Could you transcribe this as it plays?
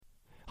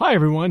Hi,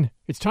 everyone.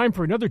 It's time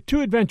for another 2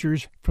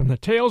 adventures from the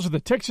Tales of the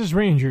Texas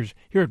Rangers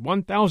here at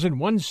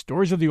 1001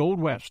 Stories of the Old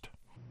West.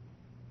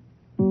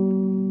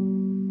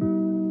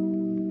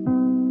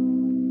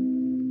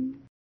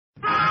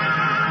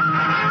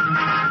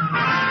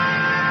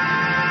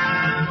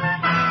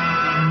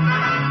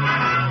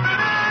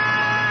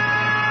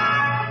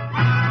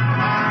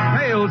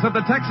 Tales of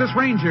the Texas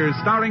Rangers,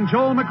 starring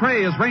Joel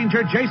McRae as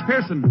Ranger Jace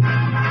Pearson.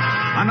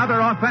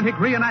 Another authentic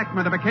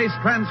reenactment of a case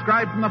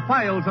transcribed from the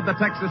files of the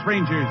Texas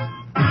Rangers.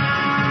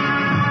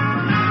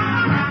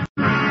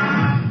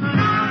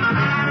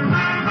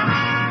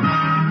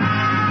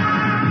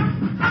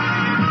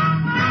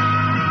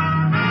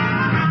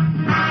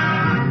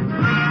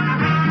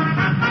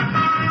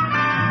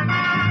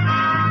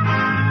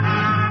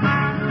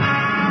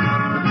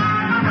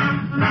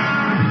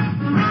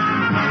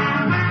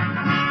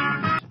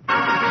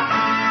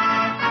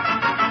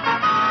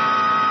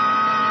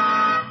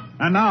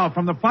 And now,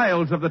 from the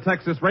files of the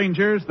Texas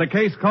Rangers, the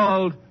case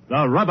called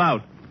The Rub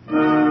Out.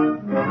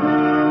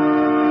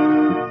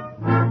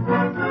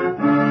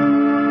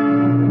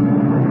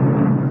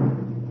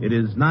 It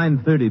is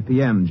 9:30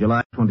 p.m.,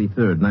 July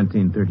 23rd,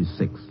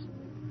 1936.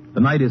 The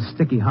night is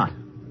sticky hot.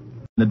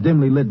 In the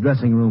dimly lit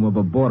dressing room of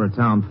a border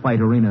town fight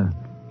arena,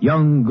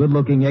 young,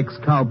 good-looking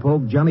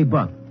ex-cowpoke Johnny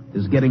Buck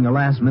is getting a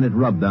last-minute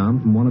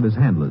rub-down from one of his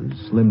handlers,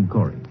 Slim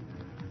Corey.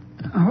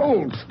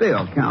 Hold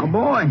still,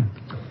 cowboy.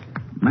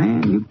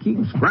 Man, you keep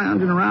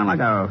scrounging around like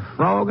a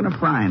frog in a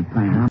frying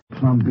pan.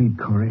 Plumb beat,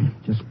 Corey.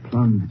 Just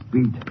plumb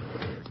beat.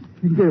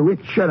 You did a weak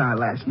shut-eye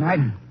last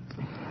night.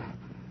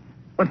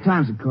 What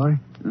time's it, Corey?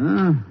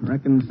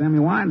 Reckon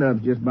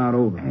semi-wind-up's just about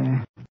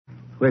over.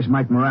 Where's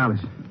Mike Morales?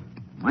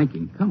 Mike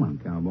ain't coming,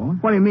 cowboy.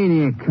 What do you mean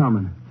he ain't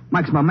coming?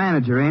 Mike's my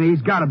manager, ain't he?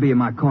 He's got to be in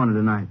my corner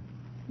tonight.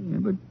 Yeah,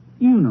 but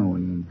you know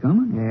he ain't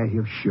coming. Yeah,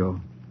 he'll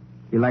show.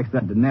 He likes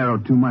that dinero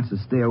too much to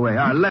stay away.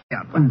 All right, let me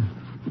up.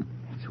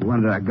 It's a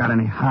wonder I got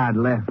any hide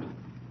left.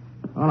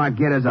 All I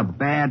get is a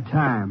bad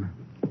time.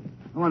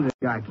 I wonder this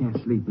guy can't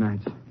sleep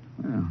nights.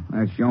 Well,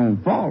 that's your own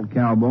fault,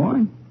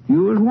 cowboy.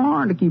 You was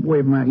warned to keep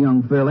away from that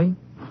young filly.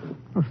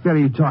 What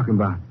filly are you talking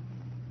about?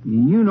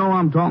 You know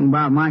I'm talking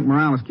about Mike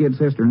Morales' kid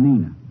sister,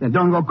 Nina. Then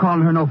don't go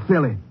calling her no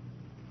filly.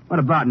 What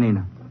about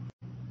Nina?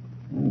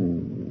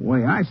 Oh,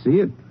 way I see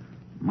it,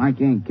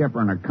 Mike ain't kept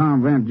her in a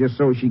convent just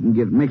so she can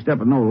get mixed up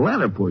with no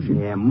leather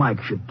pushing. Yeah,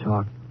 Mike should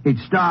talk. He'd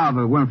starve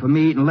if it weren't for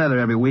me eating leather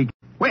every week.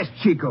 Where's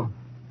Chico?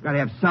 Gotta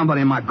have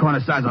somebody in my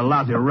corner size a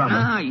lousy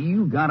rubber.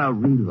 You gotta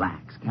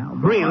relax,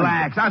 cowboy.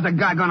 Relax? How's a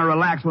guy gonna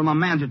relax when my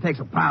manager takes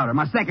a powder?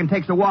 My second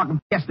takes a walk and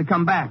gets to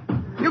come back.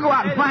 You go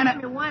out and find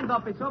it. Wind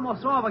up. It's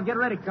almost over. Get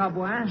ready,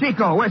 cowboy, huh?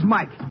 Chico, where's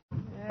Mike?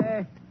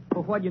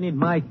 For what you need,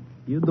 Mike?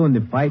 You doing the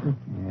fighting?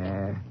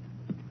 Yeah.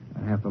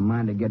 I have a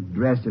mind to get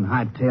dressed and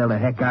hightail the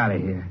heck out of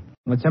here.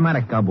 What's the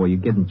matter, cowboy? You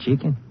getting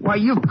chicken? Why,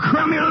 you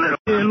crummy little...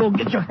 Look,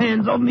 get your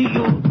hands on me,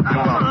 you...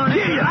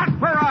 That's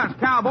for us,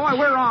 cowboy.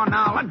 We're on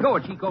now. Let go,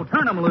 Chico.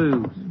 Turn them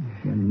loose.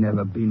 You'll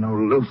never be no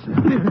looser.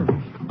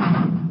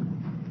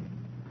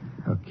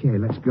 Okay,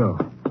 let's go.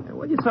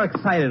 What are you so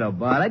excited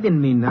about? I didn't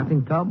mean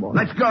nothing, cowboy.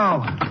 Let's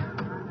go.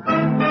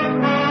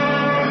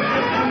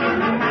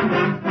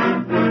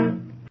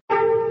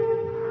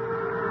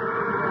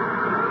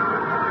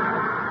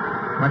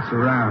 What's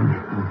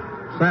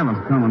around?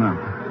 Salmon's coming up.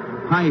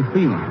 How you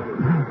feeling?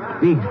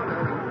 Beat.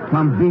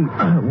 Plumb beat.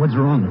 What's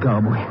wrong,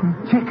 cowboy?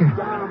 Chicken.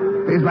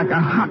 Tastes like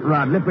a hot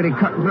rod lippity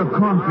cut through a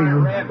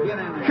cornfield.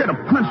 Should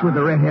have punched with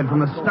the redhead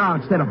from the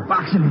start instead of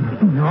boxing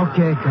him.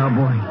 Okay,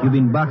 cowboy. You've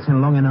been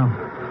boxing long enough.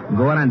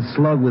 Go out and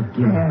slug with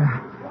Kim.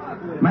 Yeah.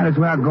 Might as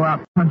well go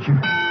out punching.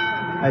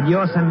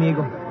 Adios,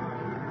 amigo.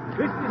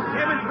 This is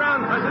 7th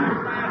round, cousin.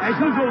 As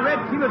usual, Red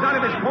Keeler's out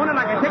of his corner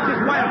like a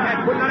Texas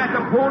wildcat putting out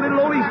after pulling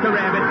little old Easter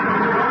rabbit.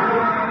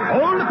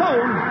 Hold the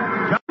phone.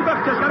 Johnny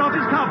Buck just got off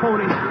his cow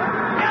pony.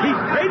 He's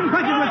trading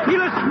punches with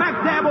Keeler smack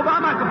dab over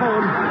our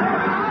microphone.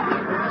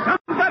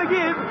 Something's got to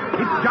give.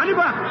 It's Johnny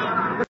Buck.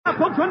 The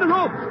cowpoke's on the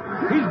ropes.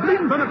 He's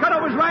bleeding from the cut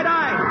over his right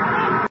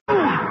eye.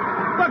 Ooh.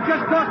 Buck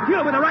just caught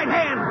Keeler with the right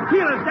hand.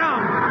 Keeler's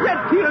down.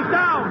 Red Keeler's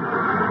down.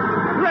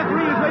 The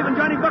referee is waving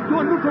Johnny Buck to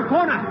a neutral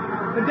corner.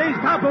 The day's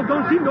cowpoke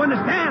don't seem to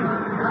understand.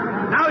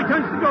 Now he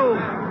turns to go.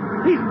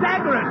 He's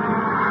staggering.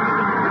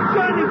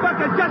 Johnny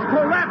Buck has just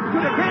collapsed to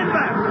the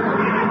canvas.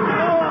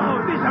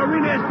 Oh, this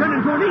arena has turned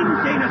into an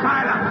insane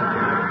asylum.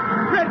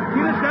 Red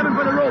Keeler's grabbing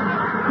for the rope.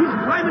 He's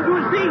climbing to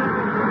his feet.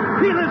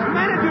 Keeler's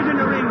manager's in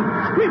the ring,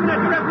 screaming at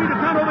the referee to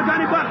count over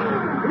Johnny Buck.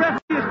 The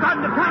referee is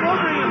starting to count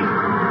over him.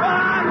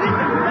 Oh,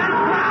 listen to that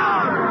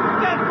crowd.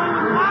 They're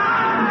going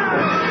wild.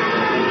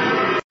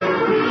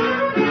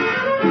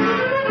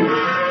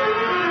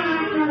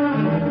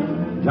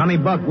 Johnny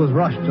Buck was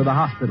rushed to the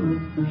hospital.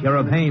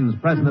 Sheriff Haynes,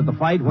 present at the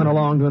fight, went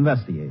along to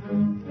investigate.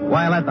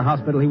 While at the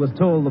hospital, he was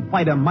told the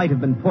fighter might have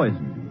been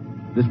poisoned.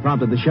 This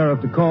prompted the sheriff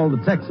to call the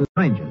Texas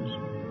Rangers.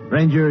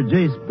 Ranger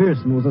Jace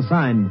Pearson was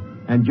assigned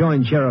and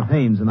joined Sheriff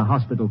Haynes in the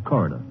hospital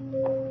corridor.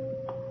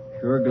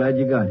 Sure glad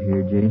you got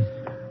here, Jace.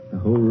 The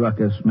whole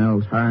ruckus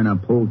smells higher than a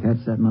polecat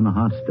sitting on a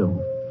hot stove.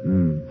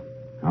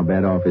 How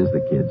bad off is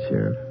the kid,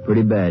 Sheriff?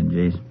 Pretty bad,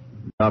 Jace.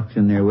 Doc's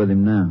in there with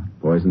him now.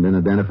 Poison been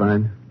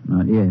identified?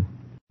 Not yet.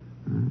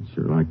 I'd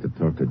sure like to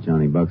talk to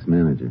Johnny Buck's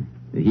manager.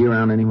 Is he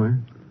around anywhere?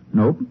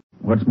 Nope.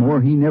 What's more,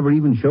 he never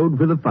even showed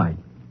for the fight.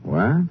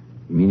 What?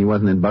 You mean he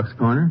wasn't in Buck's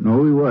corner?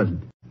 No, he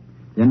wasn't.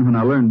 Then when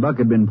I learned Buck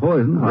had been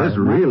poisoned... This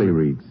really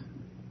reeks.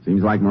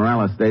 Seems like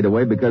Morales stayed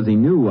away because he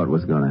knew what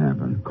was going to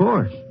happen. Of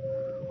course.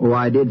 Oh,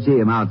 I did see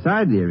him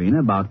outside the arena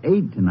about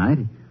 8 tonight.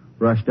 He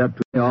rushed up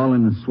to me all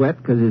in a sweat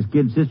because his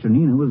kid sister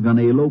Nina was going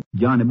to elope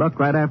with Johnny Buck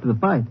right after the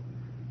fight.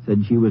 Said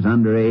she was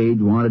underage,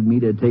 wanted me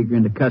to take her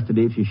into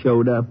custody if she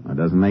showed up. That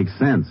doesn't make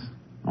sense.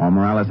 All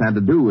Morales had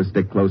to do was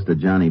stick close to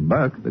Johnny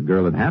Buck. The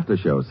girl would have to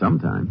show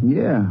sometime.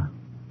 Yeah.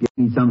 Give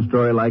me some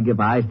story like if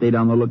I stayed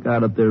on the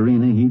lookout at the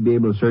arena, he'd be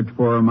able to search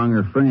for her among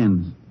her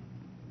friends.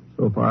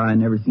 So far, I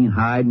never seen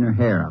hide nor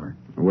hair of her.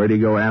 Where'd he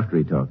go after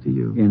he talked to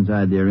you?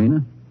 Inside the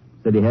arena.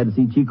 Said he had to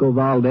see Chico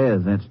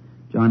Valdez. That's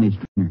Johnny's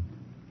trainer.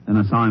 Then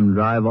I saw him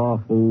drive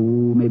off,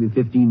 maybe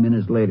 15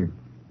 minutes later.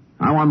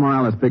 I want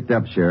Morales picked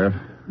up, Sheriff.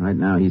 Right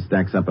now, he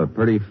stacks up a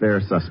pretty fair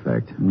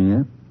suspect.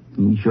 Yeah,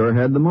 he sure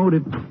had the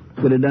motive.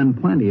 Could have done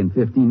plenty in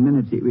 15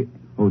 minutes.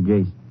 Oh,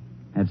 Jace,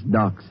 that's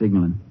Doc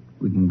signaling.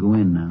 We can go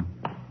in now.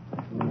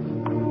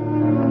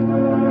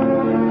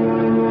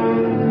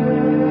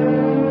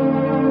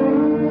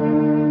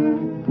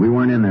 We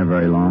weren't in there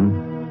very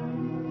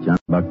long. John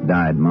Buck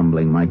died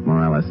mumbling Mike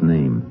Morales'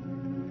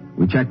 name.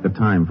 We checked the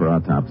time for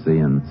autopsy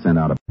and sent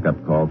out a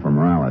pickup call for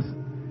Morales.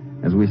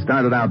 As we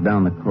started out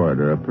down the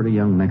corridor, a pretty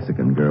young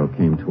Mexican girl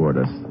came toward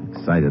us,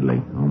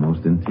 excitedly,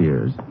 almost in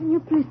tears. Can you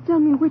please tell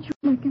me which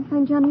one I can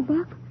find Johnny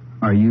Buck?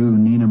 Are you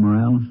Nina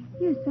Morales?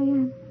 Yes, I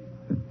am.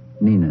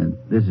 Nina,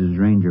 this is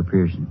Ranger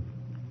Pearson.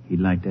 He'd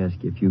like to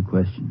ask you a few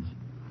questions.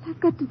 I've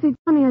got to see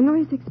Johnny. I know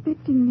he's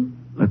expecting me.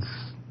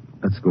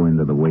 Let's go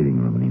into the waiting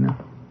room, Nina.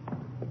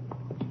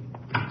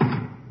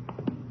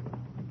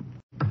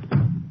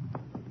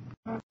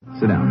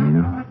 Sit down,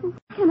 Nina.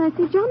 Can I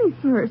see Johnny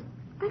first?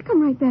 I'll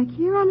come right back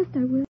here. Honest,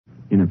 I will.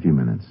 In a few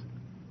minutes.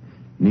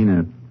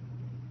 Nina,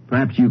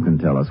 perhaps you can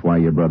tell us why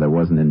your brother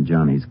wasn't in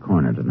Johnny's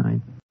corner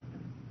tonight.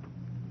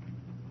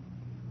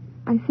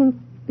 I think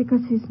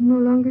because he's no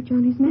longer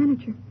Johnny's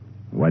manager.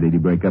 Why did he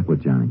break up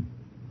with Johnny?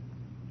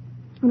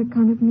 On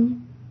account of me.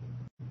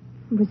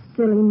 It was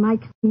silly.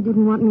 Mike, he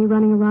didn't want me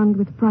running around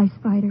with prize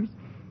fighters.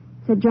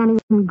 Said Johnny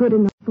wasn't good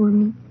enough for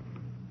me.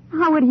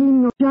 How would he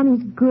know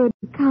Johnny's good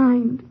and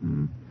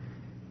kind?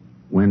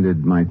 When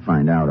did Mike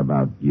find out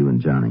about you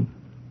and Johnny?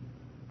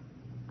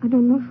 I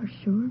don't know for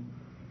sure.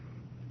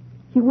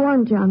 He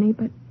warned Johnny,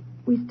 but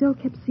we still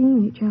kept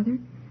seeing each other.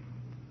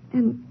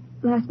 And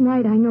last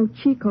night I know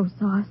Chico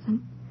saw us.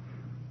 And,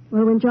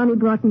 well, when Johnny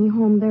brought me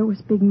home, there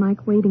was Big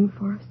Mike waiting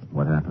for us.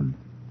 What happened?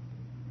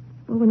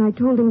 Well, when I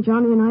told him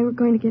Johnny and I were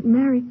going to get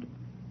married,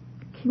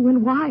 he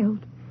went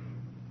wild.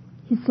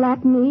 He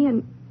slapped me,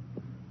 and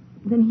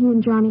then he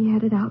and Johnny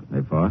had it out.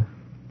 They fought?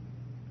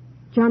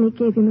 Johnny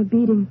gave him a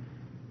beating.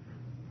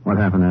 What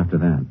happened after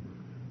that?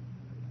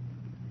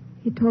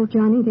 He told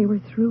Johnny they were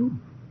through.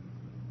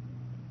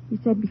 He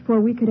said before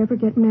we could ever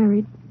get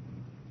married,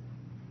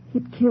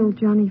 he'd kill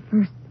Johnny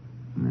first.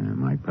 Yeah,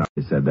 Mike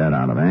probably said that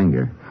out of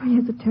anger. He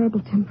has a terrible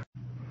temper.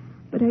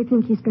 But I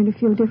think he's going to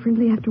feel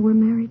differently after we're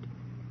married.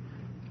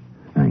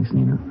 Thanks,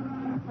 Nina.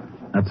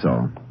 That's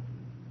all.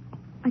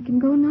 I can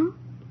go now?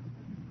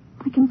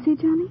 I can see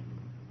Johnny?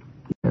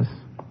 Yes.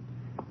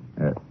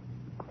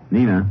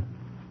 Nina.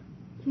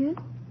 Yes?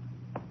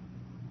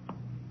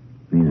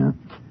 Nina,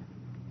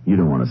 you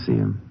don't want to see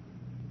him.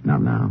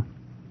 Not now.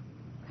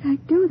 But I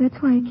do.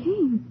 That's why I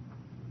came.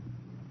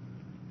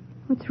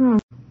 What's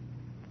wrong?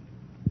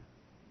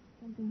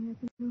 Something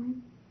happened to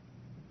him?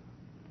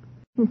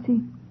 Is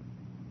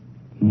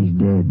he? He's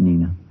dead,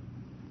 Nina.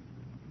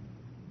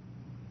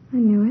 I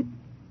knew it.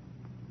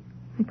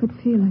 I could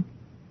feel it.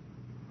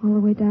 All the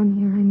way down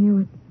here, I knew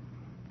it.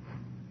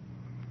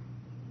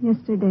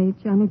 Yesterday,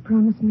 Johnny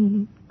promised me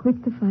he'd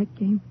quit the fight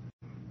game.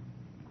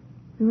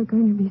 We were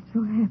going to be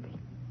so happy.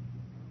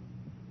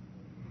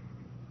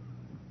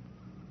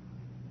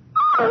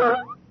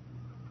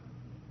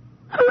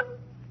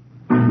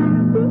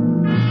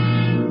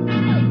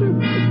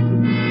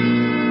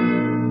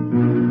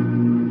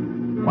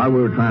 While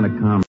we were trying to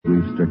calm the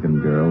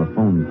grief-stricken girl, a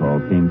phone call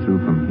came through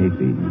from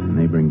Hafey, a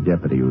neighboring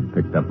deputy who'd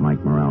picked up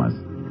Mike Morales.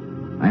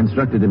 I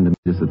instructed him to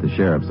meet us at the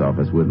sheriff's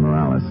office with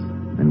Morales.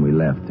 Then we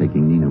left,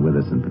 taking Nina with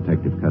us in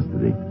protective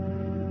custody.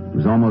 It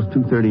was almost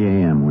 2:30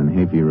 a.m. when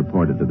Hafey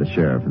reported to the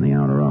sheriff in the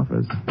outer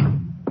office.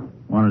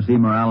 Want to see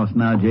Morales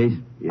now,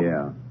 Jace?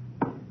 Yeah.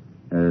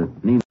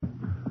 Nina,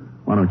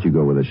 why don't you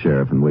go with the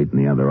sheriff and wait in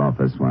the other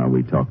office while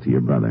we talk to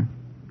your brother?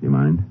 You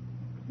mind?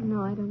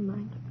 No, I don't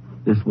mind.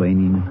 This way,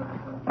 Nina.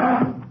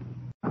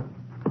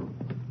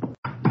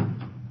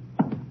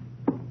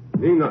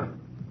 Nina,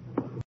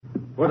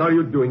 what are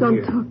you doing Don't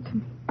here? talk to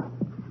me.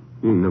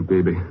 Nina,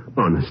 baby,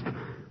 honest.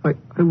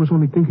 I was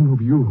only thinking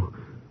of you.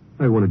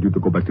 I wanted you to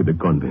go back to the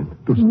convent,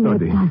 to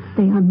study. Let that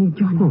stay on me,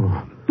 Johnny.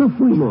 Oh, Do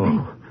fuiste.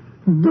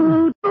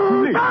 no.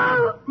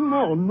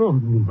 No, no.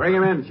 Bring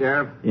him in,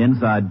 Sheriff.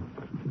 Inside.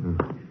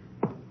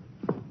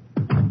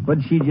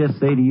 What'd she just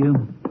say to you?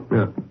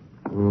 Yeah.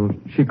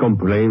 She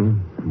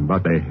complained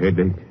about a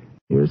headache.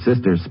 Your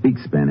sister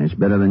speaks Spanish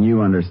better than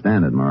you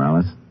understand it,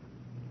 Morales.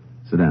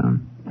 Sit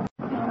down.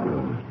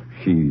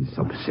 She's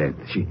upset.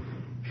 She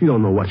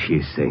don't know what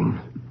she's saying.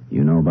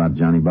 You know about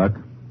Johnny Buck?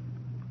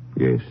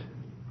 Yes.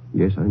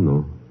 Yes, I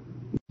know.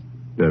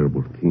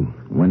 Terrible thing.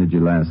 When did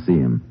you last see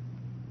him?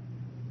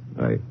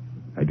 I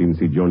didn't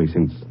see Johnny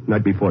since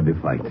night before the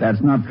fight.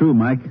 That's not true,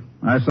 Mike.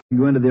 I saw you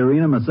go into the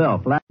arena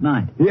myself last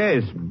night.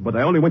 Yes, but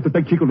I only went to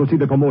take Chico to see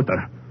the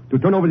promoter. To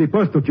turn over the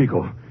purse to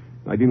Chico.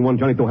 I didn't want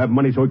Johnny to have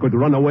money so he could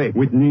run away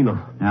with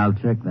Nina. I'll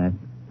check that.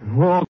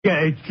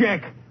 Okay,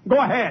 check. Go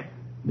ahead.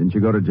 Didn't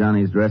you go to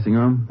Johnny's dressing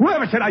room?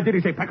 Whoever said I did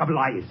is a pack of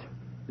lies.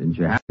 Didn't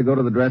you have to go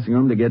to the dressing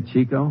room to get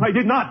Chico? I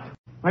did not.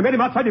 I met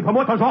him outside the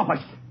promoter's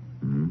office.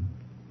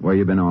 Where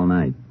you been all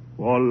night?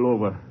 All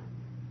over.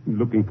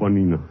 Looking for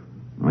Nina.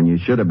 When you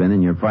should have been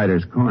in your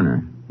fighter's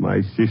corner.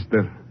 My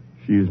sister.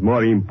 She is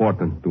more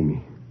important to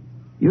me.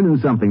 You knew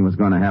something was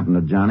going to happen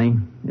to Johnny.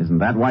 Isn't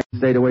that why you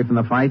stayed away from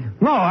the fight?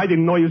 No, I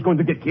didn't know he was going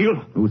to get killed.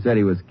 Who said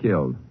he was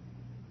killed?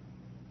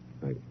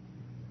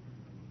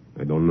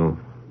 I don't know.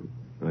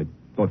 I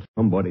thought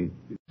somebody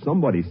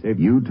said...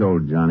 You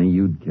told Johnny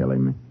you'd kill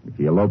him if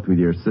he eloped with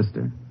your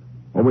sister.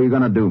 What were you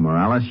going to do,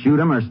 Morales? Shoot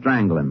him or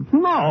strangle him?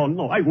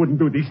 No, I wouldn't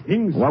do these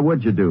things. What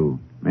would you do?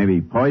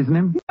 Maybe poison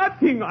him?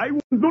 Nothing. I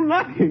wouldn't do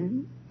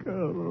nothing.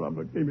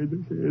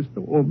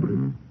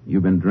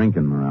 You've been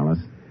drinking, Morales.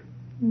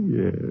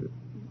 Yeah.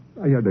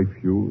 I had a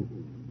few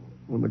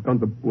on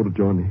account of poor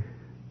Johnny.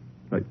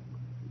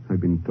 I've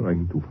been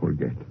trying to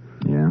forget.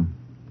 Yeah?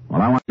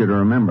 Well, I want you to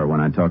remember when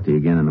I talk to you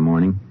again in the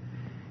morning.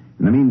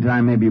 In the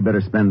meantime, maybe you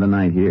better spend the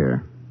night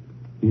here.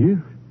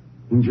 Here?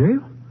 In jail?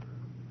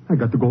 I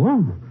got to go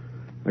home.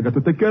 I got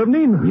to take care of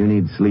Nina. You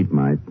need sleep,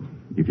 Mike.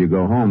 If you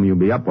go home, you'll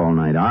be up all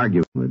night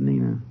arguing with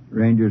Nina.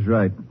 Ranger's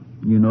right.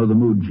 You know the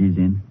mood she's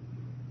in.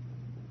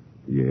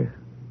 Yeah.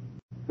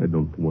 I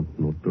don't want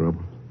no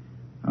trouble.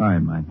 All right,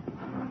 Mike.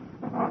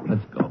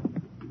 Let's go.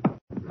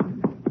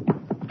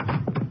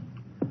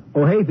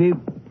 Oh, hey, Pete.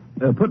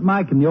 Put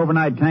Mike in the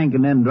overnight tank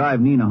and then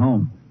drive Nina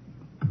home.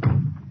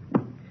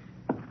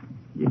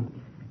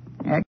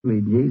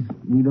 Actually, Jace,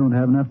 we don't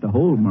have enough to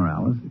hold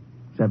Morales,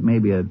 except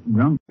maybe a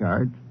drunk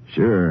charge.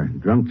 Sure,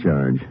 drunk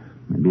charge.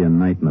 Maybe a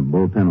night in the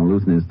bullpen will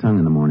loosen his tongue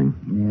in the morning.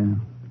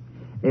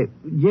 Yeah.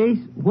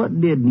 Jace, what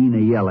did Nina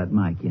yell at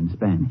Mike in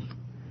Spanish?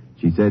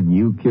 She said,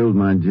 "You killed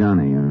my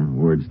Johnny," or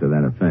words to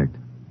that effect.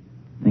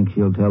 Think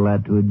she'll tell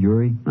that to a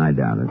jury? I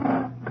doubt it.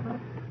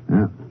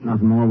 Well,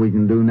 nothing more we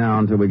can do now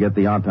until we get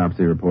the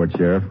autopsy report,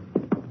 Sheriff.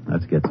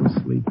 Let's get some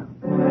sleep.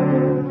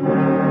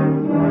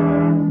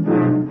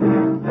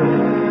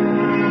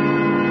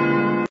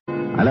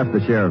 I left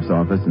the sheriff's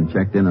office and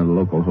checked in at a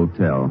local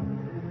hotel.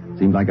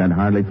 Seemed like I'd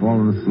hardly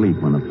fallen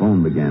asleep when the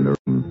phone began to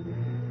ring.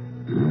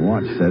 My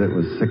watch said it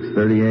was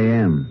 6:30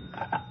 a.m.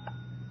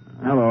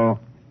 Hello.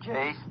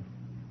 Jace?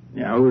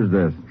 Yeah, who's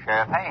this?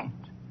 Sheriff Haynes.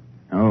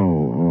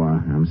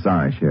 I'm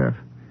sorry, Sheriff.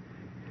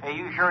 Hey,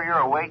 you sure you're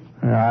awake?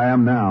 I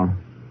am now.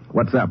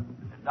 What's up?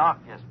 The doc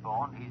just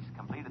phoned. He's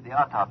completed the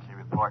autopsy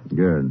report.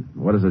 Good.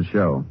 What does it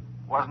show?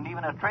 Wasn't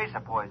even a trace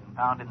of poison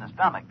found in the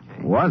stomach,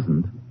 Jace.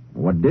 Wasn't?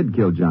 What did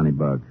kill Johnny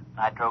Buck?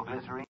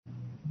 Nitroglycerine.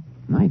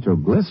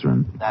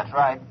 Nitroglycerin? That's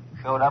right.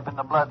 Showed up in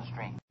the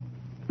bloodstream.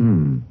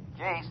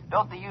 Jace,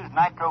 don't they use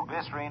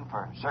nitroglycerine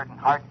for certain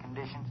heart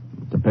conditions?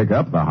 To pick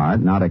up the heart,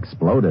 not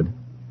explode it.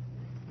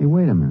 Hey,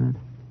 wait a minute.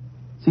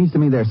 Seems to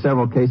me there are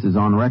several cases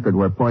on record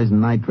where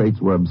poison nitrates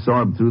were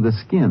absorbed through the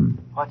skin.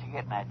 What you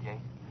getting at, Jace?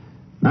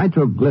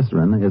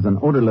 Nitroglycerin is an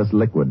odorless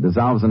liquid,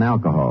 dissolves in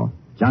alcohol.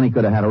 Johnny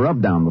could have had a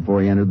rub down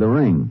before he entered the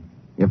ring.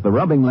 If the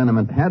rubbing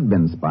liniment had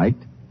been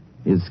spiked,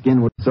 his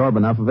skin would absorb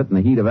enough of it in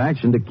the heat of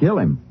action to kill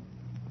him.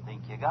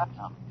 Think you got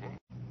something, Jace?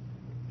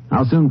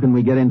 How soon can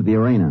we get into the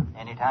arena?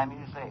 Anytime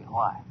you say.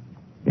 Why?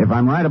 If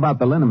I'm right about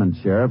the liniment,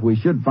 Sheriff, we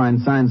should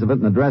find signs of it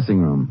in the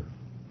dressing room.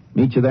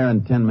 Meet you there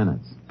in 10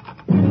 minutes.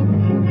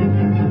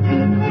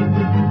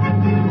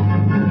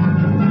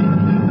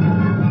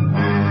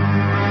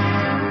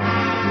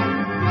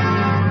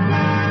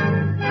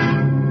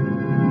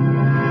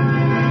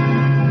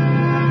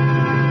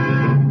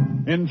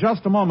 In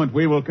just a moment,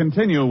 we will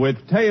continue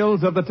with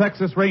Tales of the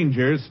Texas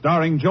Rangers,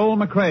 starring Joel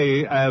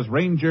McCrea as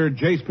Ranger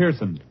Jace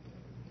Pearson.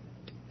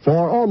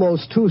 For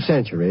almost 2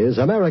 centuries,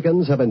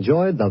 Americans have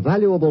enjoyed the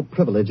valuable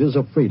privileges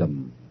of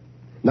freedom.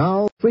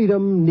 Now,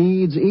 freedom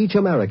needs each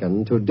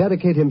American to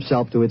dedicate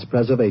himself to its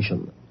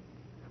preservation.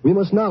 We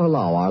must not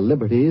allow our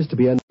liberties to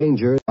be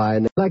endangered by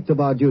neglect of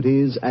our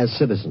duties as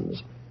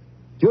citizens.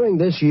 During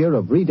this year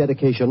of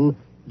rededication,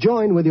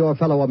 join with your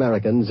fellow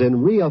Americans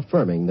in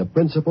reaffirming the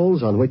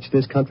principles on which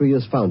this country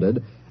is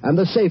founded and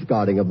the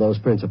safeguarding of those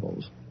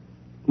principles.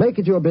 Make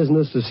it your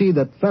business to see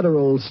that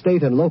federal,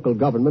 state, and local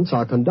governments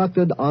are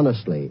conducted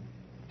honestly.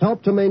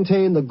 Help to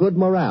maintain the good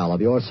morale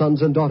of your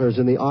sons and daughters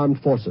in the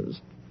armed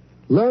forces.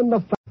 Learn the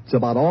facts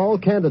about all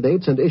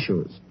candidates and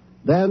issues.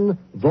 Then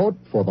vote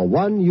for the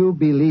one you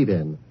believe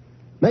in.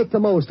 Make the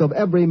most of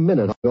every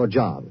minute of your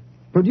job.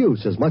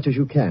 Produce as much as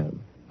you can.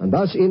 and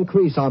thus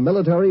increase our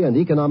military and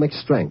economic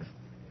strength.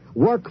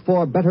 Work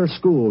for better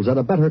schools and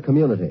a better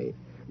community.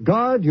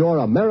 Guard your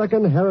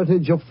American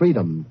heritage of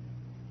freedom.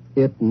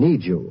 It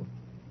needs you.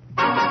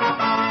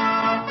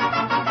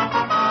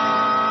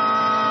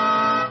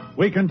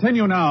 We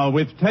continue now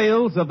with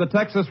Tales of the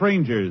Texas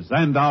Rangers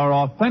and our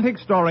authentic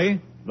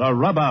story, The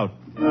Rub Out.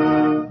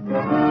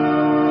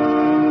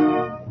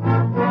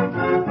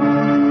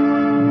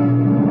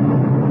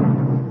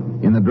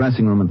 In the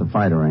dressing room at the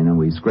fight arena,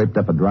 we scraped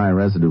up a dry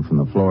residue from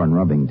the floor and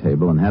rubbing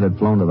table and had it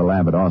flown to the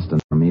lab at Austin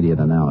for immediate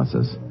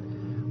analysis.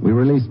 We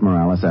released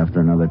Morales after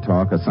another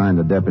talk, assigned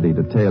a deputy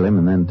to tail him,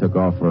 and then took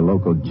off for a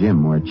local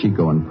gym where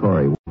Chico and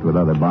Corey worked with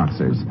other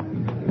boxers.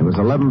 It was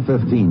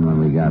 11:15 when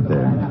we got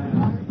there.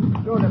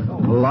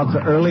 Lots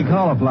of early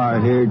cauliflower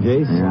here,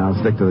 Jace. Yeah, I'll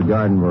stick to the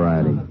garden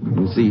variety.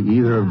 You see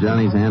either of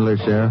Johnny's handlers,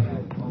 Sheriff?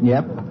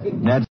 Yep.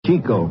 That's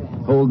Chico,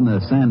 holding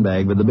the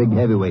sandbag with the big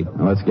heavyweight.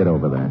 Now, let's get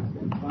over there.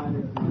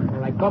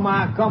 Come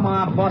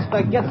on,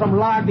 Buster. Get some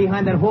lard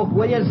behind that hook,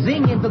 will you?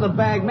 Zing into the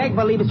bag. Make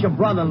believe it's your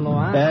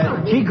brother-in-law,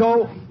 huh?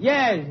 Chico.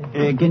 Yes.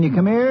 Can you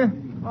come here?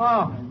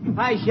 Oh,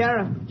 hi,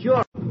 Sheriff.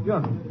 Sure.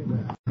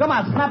 Come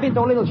on, snap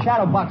into a little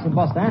shadow boxing,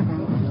 Buster, huh?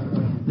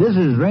 This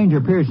is Ranger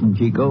Pearson,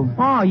 Chico.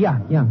 Oh, yeah.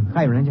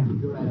 Hi, Ranger.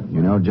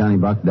 You know Johnny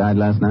Buck died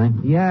last night?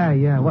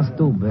 Yeah. Was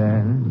too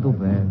bad.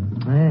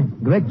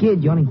 Great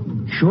kid, Johnny.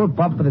 Sure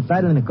popped for the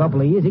title in a couple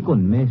of years. He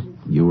couldn't miss.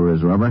 You were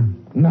his rubber?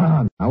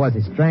 No, I was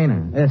his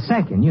trainer.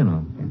 Second, you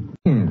know.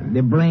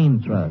 The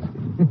brain trust.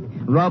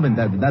 Robin,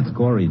 that's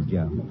Corey's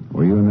job.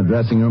 Were you in the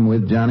dressing room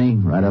with Johnny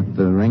right up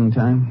to ring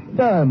time?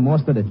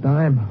 Most of the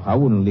time. I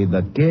wouldn't leave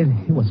that kid.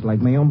 He was like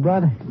my own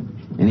brother.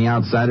 Any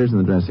outsiders in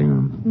the dressing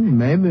room?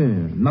 Maybe.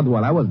 Not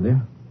while I was there.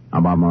 How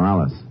about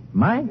Morales?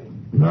 Mike?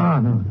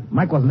 No.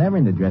 Mike was never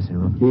in the dressing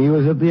room. He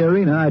was at the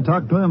arena. I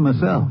talked to him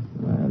myself.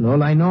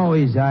 All I know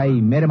is I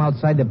met him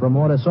outside the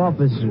promoter's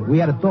office. We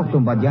had to talk to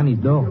him about Johnny's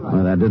dough.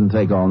 Well, that didn't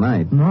take all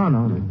night. No.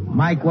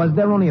 Mike was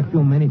there only a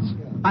few minutes.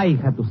 I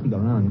had to stick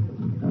around.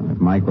 If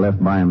Mike left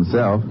by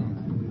himself,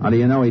 how do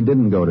you know he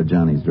didn't go to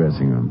Johnny's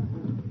dressing room?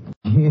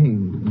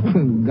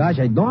 Gosh,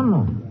 I don't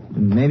know.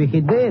 Maybe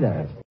he did.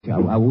 I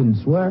wouldn't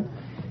swear.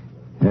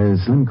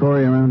 Is Slim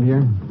Corey around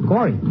here?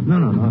 Corey?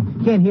 No.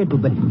 Can't hear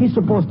today. He's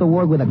supposed to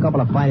work with a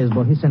couple of fighters,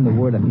 but he sent the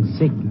word that he's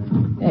sick.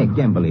 I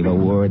can't believe a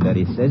word that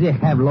he says. He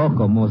have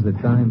loco most of the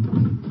time.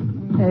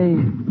 Hey,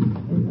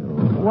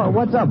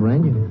 what's up,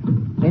 Ranger?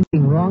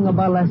 Anything wrong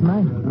about last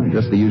night?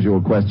 Just the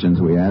usual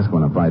questions we ask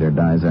when a fighter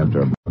dies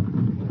after a bout.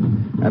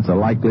 That's a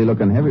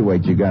likely-looking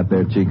heavyweight you got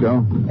there,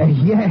 Chico.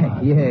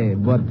 Yeah,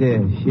 but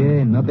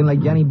nothing like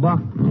Johnny Buck.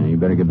 Yeah, you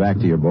better get back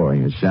to your boy.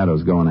 His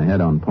shadow's going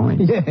ahead on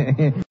point.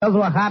 Yeah, that's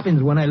what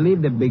happens when I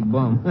leave the big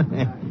bum.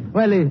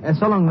 Well,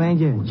 so long,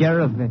 Ranger,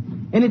 Sheriff.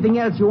 Anything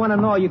else you want to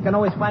know, you can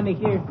always find me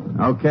here.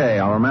 Okay,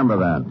 I'll remember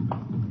that.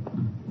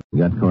 You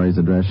got Corey's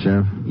address,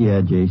 Sheriff?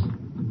 Yeah, Jace.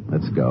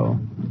 Let's go.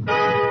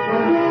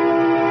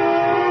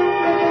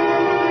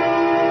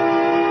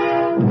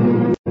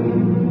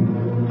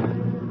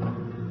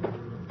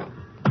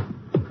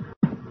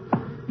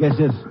 Guess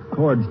this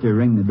cord's to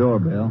ring the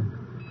doorbell.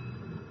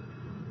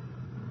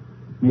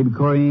 Maybe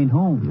Corey ain't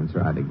home. That's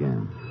right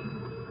again.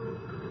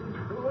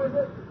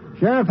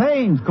 Sheriff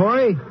Haynes,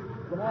 Corey.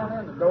 Come on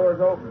in, the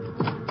door's open.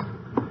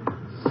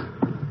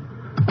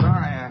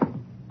 Sorry, I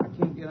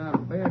can't get out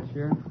of bed,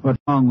 Sheriff. What's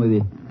wrong with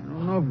you? I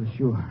don't know for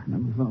sure.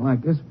 Never felt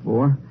like this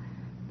before.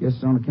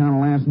 Guess on account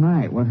of last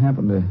night. What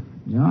happened to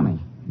Johnny?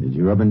 Did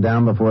you rub him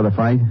down before the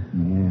fight?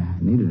 Yeah,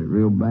 needed it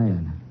real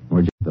bad.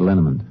 Where'd you get the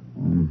liniment?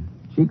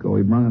 Chico,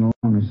 he brung it along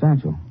in his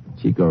satchel.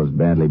 Chico's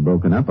badly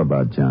broken up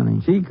about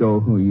Johnny. Chico?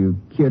 Who, you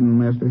kidding,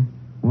 mister?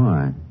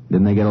 Why?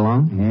 Didn't they get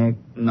along? Heck,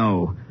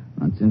 no.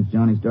 Not since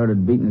Johnny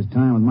started beating his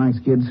time with Mike's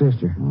kid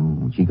sister.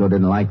 Oh, Chico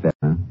didn't like that,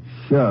 huh?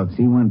 Shucks,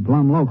 he went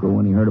plumb loco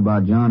when he heard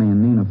about Johnny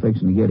and Nina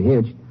fixing to get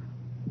hitched.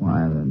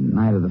 Why, the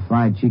night of the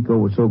fight, Chico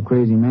was so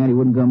crazy mad he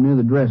wouldn't come near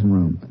the dressing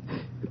room.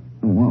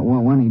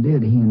 Well, when he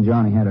did, he and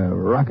Johnny had a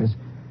ruckus.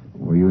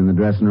 Were you in the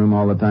dressing room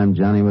all the time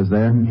Johnny was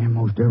there? Yeah,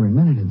 most every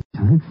minute of the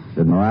time.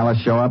 Did Morales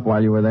show up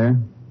while you were there?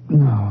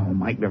 No,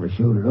 Mike never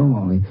showed at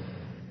all.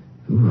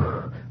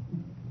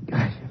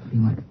 Gosh, I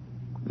feel like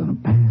I'm going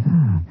to pass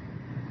out.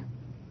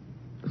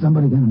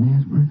 Somebody got an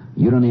aspirin?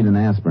 You don't need an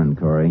aspirin,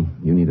 Corey.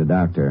 You need a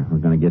doctor. We're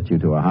going to get you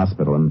to a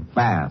hospital, and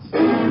fast.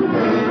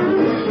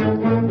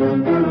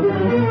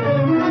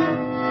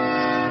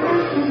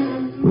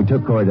 We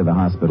took Corey to the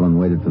hospital and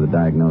waited for the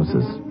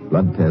diagnosis.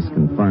 Blood tests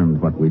confirmed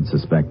what we'd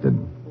suspected.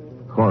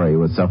 Corey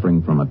was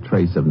suffering from a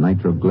trace of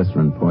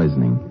nitroglycerin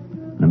poisoning,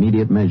 and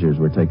immediate measures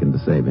were taken to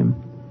save him.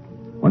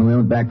 When we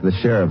went back to the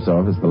sheriff's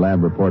office, the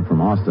lab report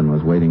from Austin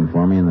was waiting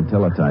for me in the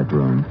teletype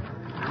room.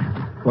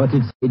 What's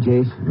it say,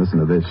 Jace? Listen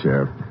to this,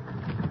 Sheriff.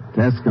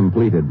 Test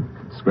completed.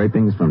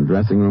 Scrapings from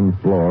dressing room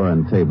floor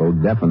and table,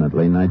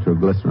 definitely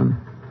nitroglycerin.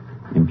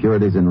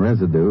 Impurities in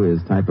residue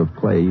is type of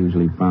clay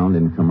usually found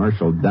in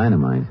commercial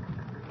dynamite.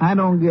 I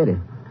don't get it.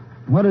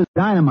 What has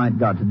dynamite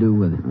got to do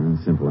with it?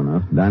 Simple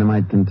enough.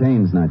 Dynamite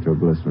contains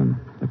nitroglycerin.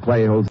 The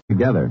clay holds it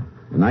together.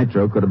 The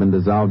nitro could have been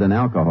dissolved in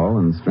alcohol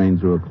and strained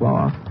through a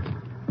cloth.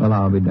 Well,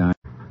 I'll be darned.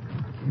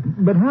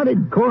 But how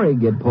did Corey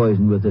get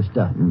poisoned with this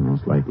stuff?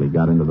 Most likely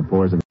got into the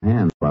pores of his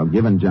hands while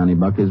giving Johnny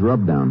Buck his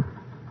rub-down.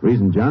 The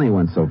reason Johnny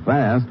went so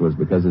fast was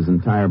because his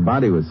entire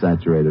body was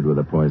saturated with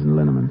a poison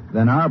liniment.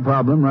 Then our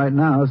problem right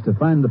now is to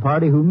find the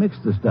party who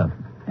mixed the stuff.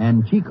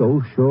 And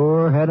Chico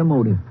sure had a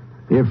motive.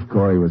 If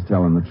Corey was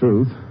telling the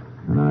truth.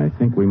 And I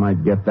think we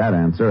might get that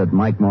answer at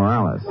Mike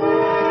Morales.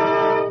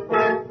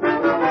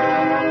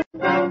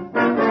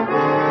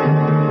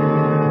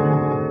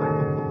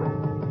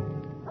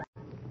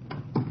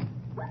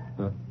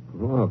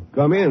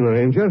 Come in,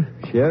 Ranger.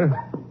 Sheriff.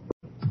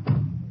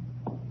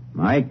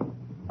 Mike?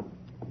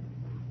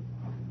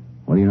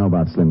 What do you know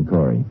about Slim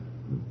Corey?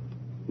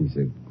 He's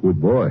a good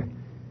boy.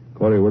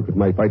 Corey worked with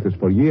my fighters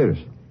for years,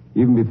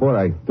 even before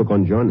I took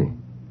on Johnny.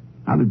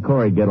 How did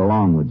Corey get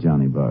along with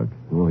Johnny Buck?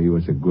 Oh, he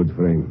was a good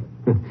friend.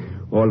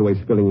 Always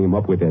filling him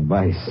up with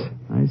advice.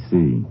 I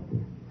see.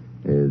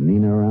 Is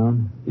Nina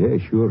around? Yeah,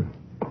 sure.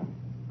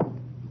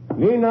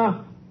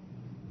 Nina!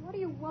 What do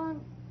you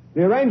want?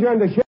 The ranger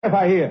and the sheriff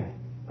are here.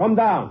 Come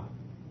down.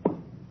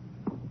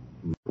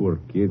 Poor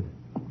kid.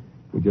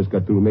 We just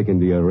got through making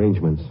the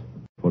arrangements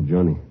for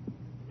Johnny.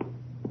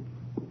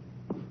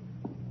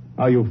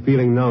 How you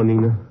feeling now,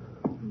 Nina?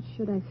 How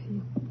should I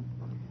feel?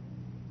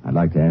 I'd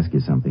like to ask you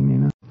something,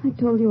 Nina. I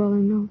told you all I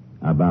know.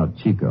 About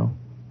Chico.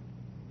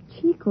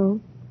 Chico?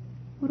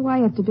 What do I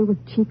have to do with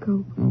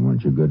Chico? Well,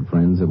 weren't you good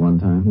friends at one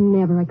time?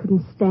 Never. I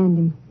couldn't stand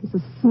him. He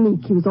was a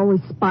sneak. He was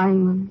always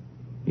spying on me.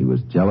 He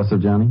was jealous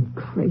of Johnny?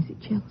 Crazy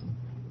jealous.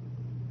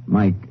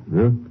 Mike,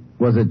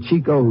 was it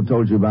Chico who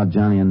told you about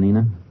Johnny and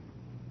Nina?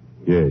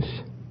 Yes.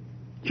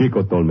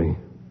 Chico told me.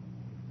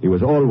 He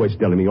was always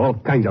telling me all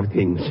kinds of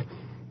things.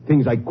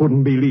 Things I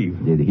couldn't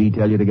believe. Did he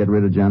tell you to get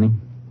rid of Johnny?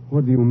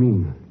 What do you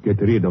mean,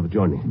 get rid of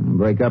Johnny?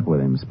 Break up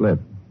with him, split.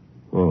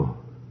 Oh.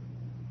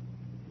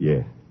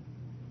 Yeah.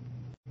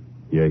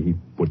 Yeah, he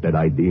put that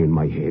idea in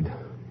my head.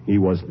 He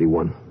was the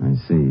one. I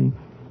see.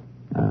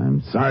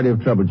 I'm sorry to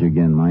have troubled you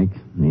again, Mike.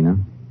 Nina.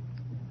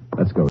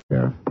 Let's go,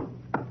 Sheriff.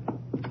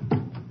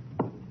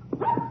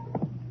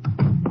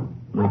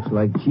 Looks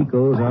like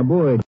Chico's our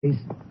boy, Chase.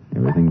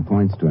 Everything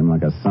points to him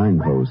like a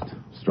signpost.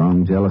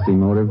 Strong jealousy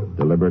motive,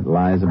 deliberate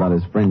lies about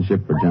his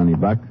friendship for Johnny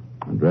Buck,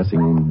 a dressing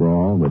room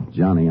brawl with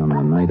Johnny on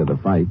the night of the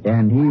fight.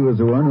 And he was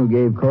the one who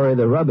gave Corey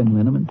the rubbing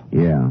liniment.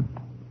 Yeah.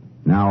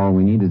 Now all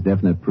we need is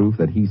definite proof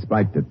that he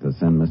spiked it to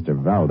send Mr.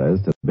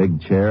 Valdez to the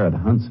big chair at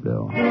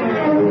Huntsville.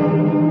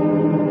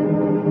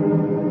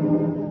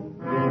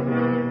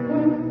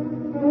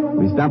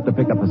 We stopped to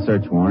pick up a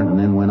search warrant and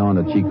then went on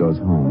to Chico's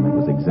home. It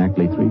was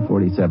exactly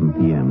 3:47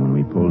 p.m. when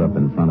we pulled up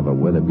in front of a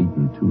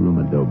weather-beaten two-room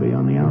adobe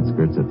on the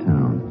outskirts of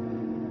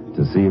town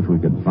to see if we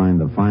could find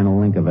the final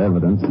link of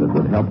evidence that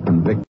would help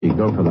convict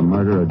Chico for the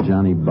murder of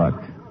Johnny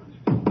Buck.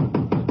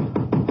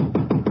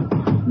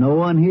 No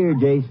one here,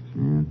 Jace.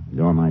 Yeah, the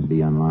door might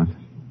be unlocked.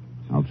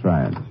 I'll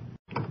try it.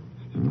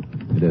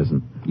 It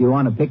isn't. You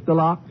want to pick the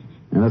lock?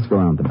 Yeah, let's go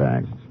around the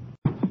back.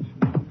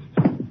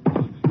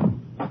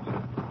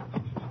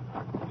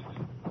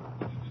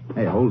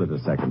 Hey, hold it a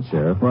second,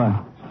 Sheriff. What?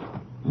 I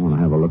want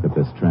to have a look at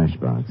this trash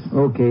box.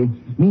 Okay.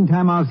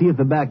 Meantime, I'll see if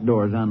the back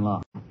door's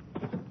unlocked.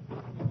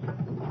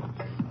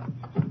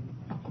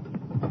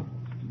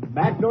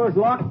 Back door's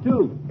locked,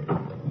 too.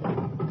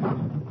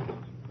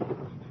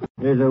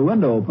 There's a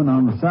window open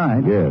on the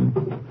side. Good.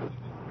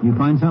 You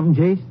find something,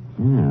 Chase?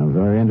 Yeah, a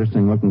very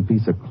interesting-looking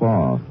piece of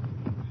cloth.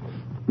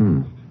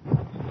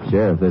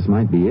 Sheriff, this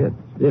might be it.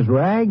 This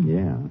rag?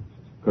 Yeah.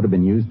 Could have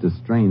been used to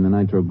strain the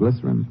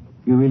nitroglycerin.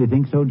 You really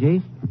think so,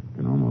 Jace? I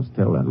can almost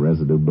tell that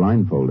residue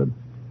blindfolded.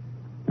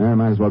 I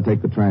might as well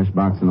take the trash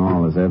box and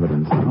all as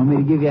evidence. Want me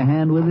to give you a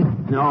hand with it?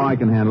 No, I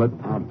can handle it.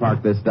 I'll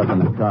park this stuff in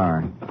the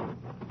car.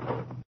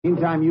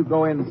 Meantime, you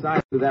go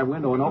inside through that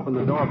window and open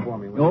the door for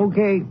me.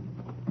 Okay.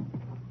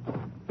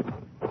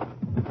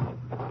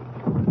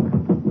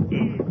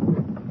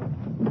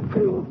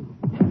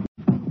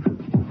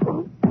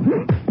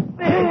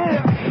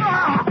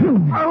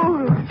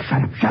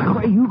 Shut up.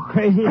 Are you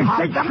crazy?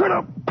 I said shut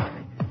up.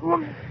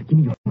 Give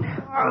me your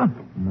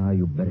phone. No,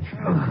 you better shut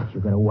up. You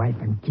got a wife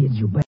and kids.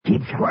 You better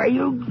keep shut up. Why are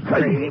you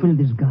crazy? Fill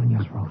this gun in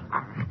your throat.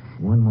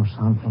 One more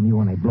sound from you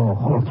and I blow a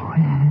hole through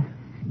it.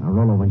 Now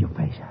roll over on your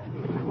face.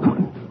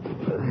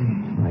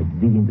 I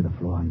dig into the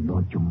floor and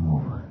don't you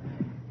move.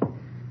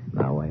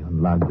 Now I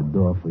unlock the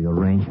door for your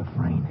ranger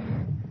friend.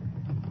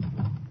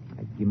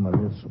 I give him a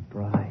real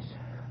surprise.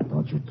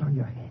 Don't you turn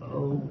your head.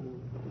 Oh.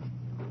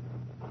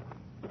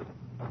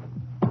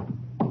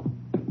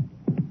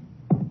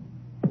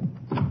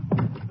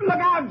 Look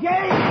out,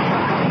 Jace!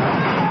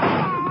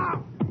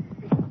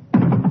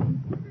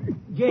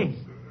 Jace,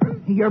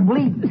 you're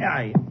bleeding.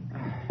 Yeah,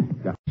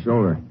 got my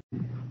shoulder.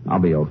 I'll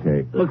be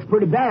okay. Looks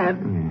pretty bad.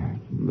 Yeah,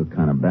 you look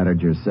kind of battered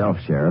yourself,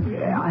 Sheriff.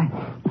 Yeah, I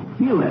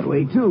feel that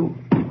way, too.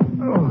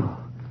 Oh.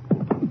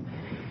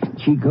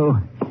 Chico,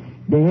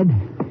 dead?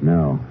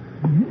 No.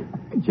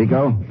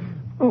 Chico?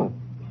 Oh,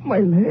 my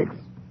legs.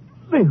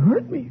 They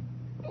hurt me.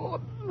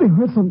 Oh, they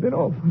hurt something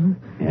awful.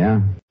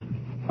 Yeah?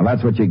 Well,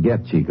 that's what you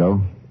get,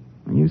 Chico,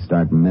 when you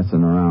start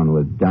messing around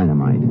with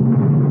dynamite.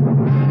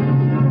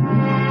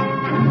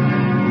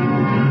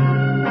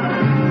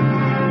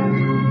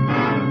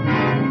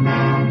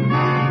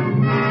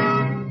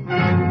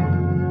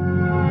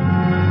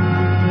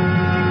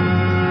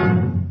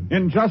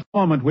 In just a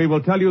moment, we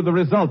will tell you the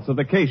results of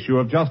the case you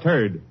have just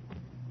heard.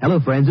 Hello,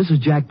 friends. This is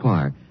Jack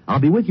Parr. I'll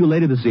be with you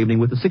later this evening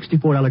with the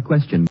 $64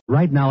 question.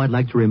 Right now, I'd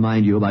like to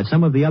remind you about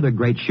some of the other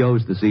great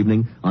shows this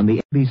evening on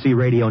the NBC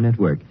Radio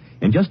Network.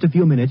 In just a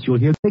few minutes, you'll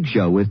hear The Big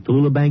Show with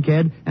Tallulah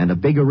Bankhead and a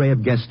big array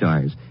of guest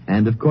stars.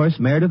 And, of course,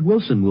 Meredith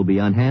Wilson will be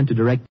on hand to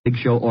direct The Big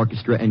Show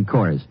Orchestra and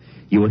Chorus.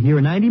 You will hear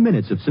 90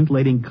 minutes of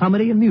scintillating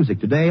comedy and music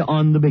today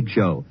on The Big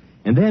Show.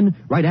 And then,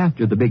 right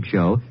after The Big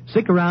Show,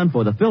 stick around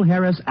for the Phil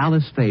Harris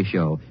Alice Faye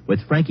Show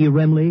with Frankie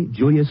Remley,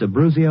 Julius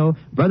Abruzio,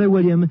 Brother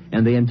William,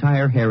 and the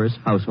entire Harris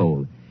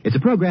household. It's a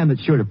program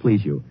that's sure to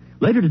please you.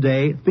 Later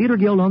today, Theater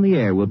Guild on the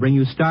Air will bring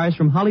you stars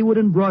from Hollywood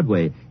and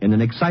Broadway in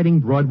an exciting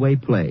Broadway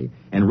play.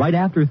 And right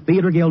after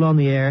Theater Guild on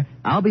the Air,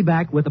 I'll be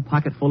back with a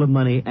pocket full of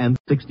money and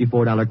the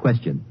 $64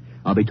 question.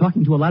 I'll be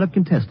talking to a lot of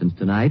contestants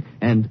tonight,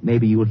 and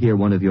maybe you'll hear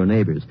one of your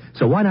neighbors.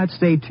 So why not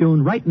stay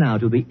tuned right now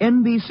to the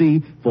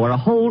NBC for a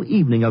whole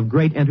evening of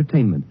great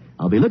entertainment.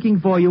 I'll be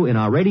looking for you in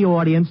our radio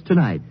audience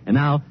tonight. And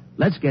now,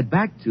 let's get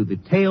back to the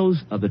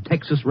tales of the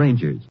Texas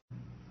Rangers.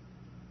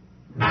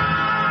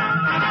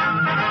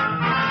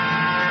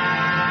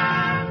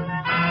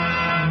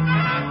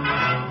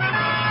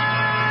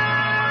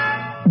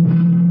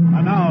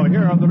 And now,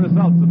 here are the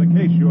results of the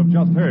case you have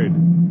just heard.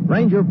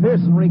 Ranger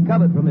Pearson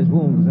recovered from his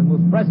wounds and was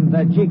present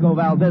at Chico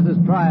Valdez's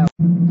trial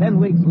 10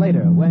 weeks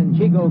later when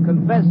Chico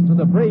confessed to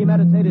the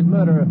premeditated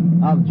murder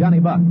of Johnny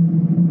Buck.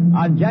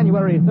 On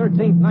January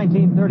 13,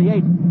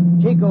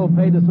 1938, Chico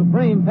paid the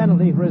supreme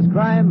penalty for his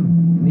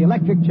crime in the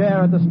electric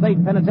chair at the state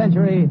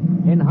penitentiary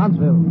in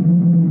Huntsville.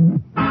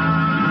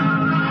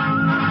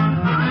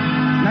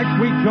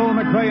 Next week, Joel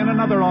McRae in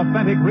another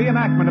authentic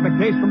reenactment of a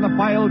case from the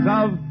files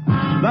of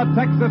the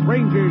Texas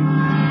Rangers.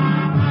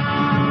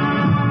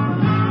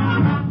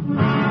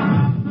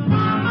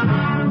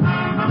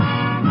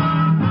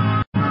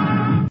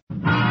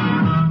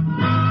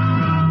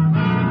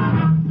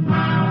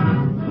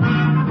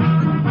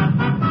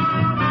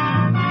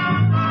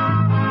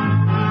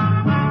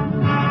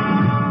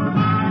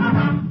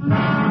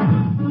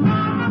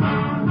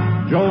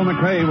 Joel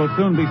McRae will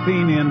soon be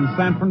seen in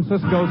San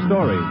Francisco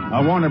Story,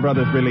 a Warner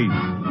Brothers release.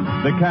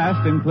 The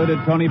cast included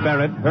Tony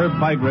Barrett, Herb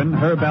Vigran,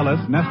 Herb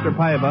Ellis, Nestor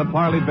Paiva,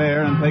 Parley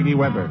Bear, and Peggy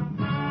Weber.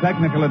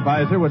 Technical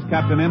advisor was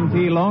Captain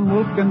M.T. Lone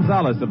Wolf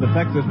Gonzalez of the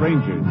Texas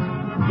Rangers.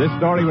 This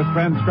story was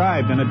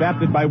transcribed and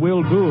adapted by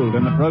Will Gould,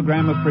 and the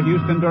program was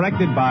produced and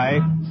directed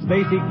by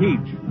Stacy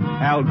Keach.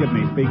 Al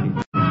Gibney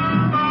speaking.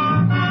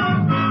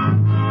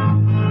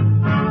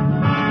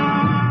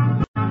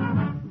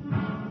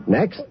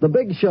 Next, The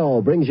Big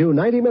Show brings you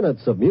 90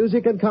 minutes of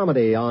music and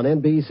comedy on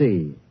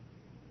NBC.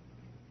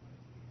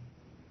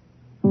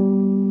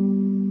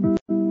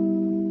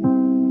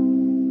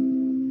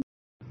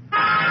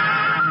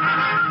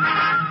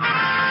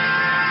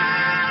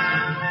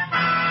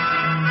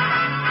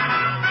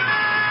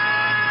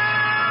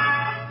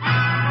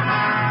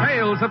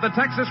 Tales of the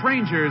Texas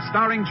Rangers,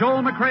 starring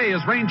Joel McRae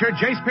as Ranger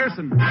Jace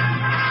Pearson.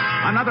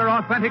 Another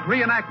authentic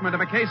reenactment of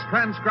a case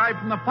transcribed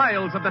from the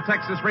files of the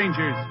Texas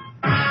Rangers.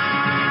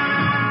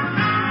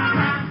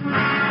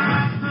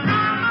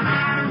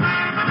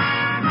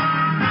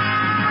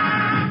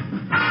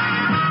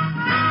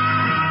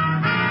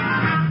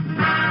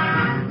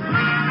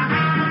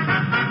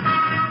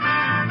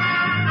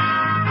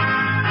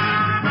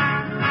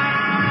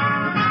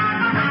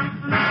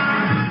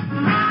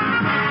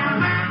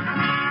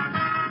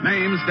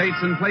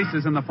 Dates and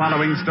places in the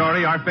following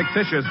story are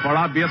fictitious for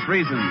obvious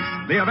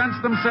reasons. The events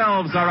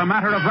themselves are a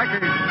matter of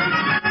record.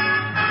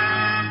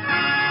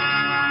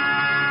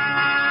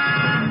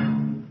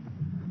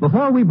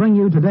 Before we bring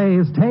you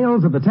today's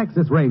Tales of the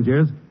Texas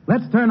Rangers,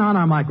 let's turn on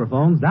our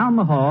microphones down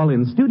the hall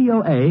in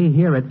Studio A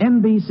here at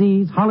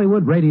NBC's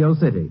Hollywood Radio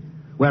City,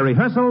 where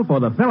rehearsal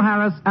for the Phil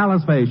Harris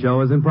Alice Faye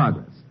Show is in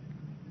progress.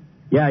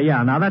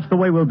 Yeah. Now, that's the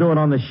way we'll do it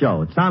on the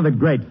show. It sounded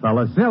great,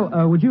 fellas. Phil,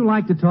 would you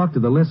like to talk to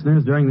the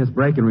listeners during this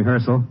break in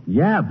rehearsal?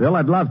 Yeah, Bill,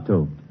 I'd love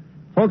to.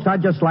 Folks,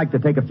 I'd just like to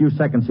take a few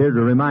seconds here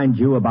to remind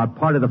you about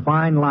part of the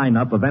fine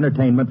lineup of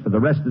entertainment for the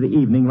rest of the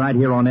evening right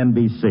here on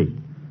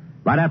NBC.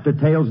 Right after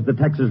Tales of the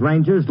Texas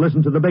Rangers,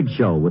 listen to The Big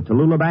Show with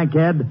Tallulah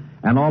Bankhead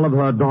and all of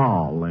her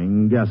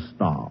darling guest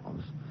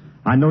stars.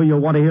 I know you'll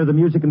want to hear the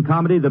music and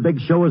comedy. The Big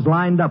Show is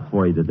lined up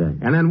for you today.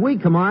 And then we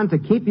come on to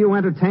keep you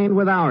entertained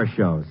with our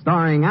show,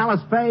 starring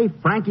Alice Faye,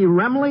 Frankie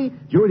Remley,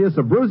 Julius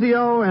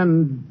Abruzio,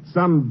 and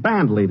some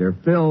band leader,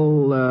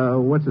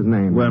 Phil, what's his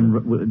name?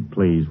 Well,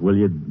 please, will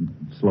you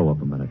slow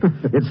up a minute?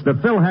 It's the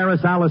Phil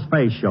Harris Alice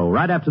Faye Show,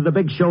 right after The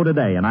Big Show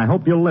today, and I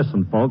hope you'll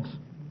listen, folks.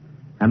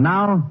 And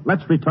now,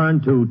 let's return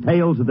to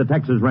Tales of the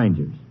Texas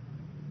Rangers.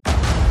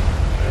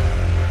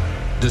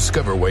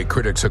 Discover why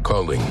critics are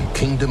calling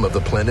Kingdom of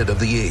the Planet of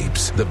the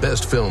Apes the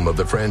best film of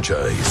the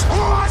franchise.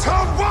 What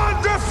a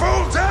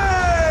wonderful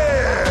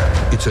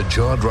day! It's a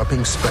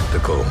jaw-dropping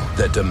spectacle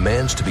that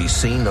demands to be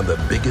seen on the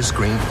biggest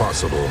screen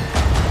possible.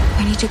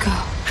 I need to go.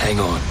 Hang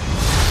on.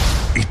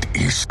 It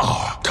is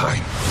our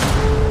time.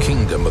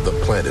 Kingdom of the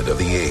Planet of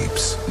the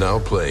Apes. Now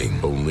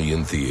playing only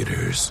in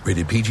theaters.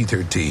 Rated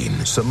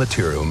PG-13. Some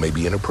material may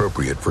be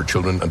inappropriate for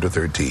children under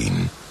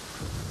 13.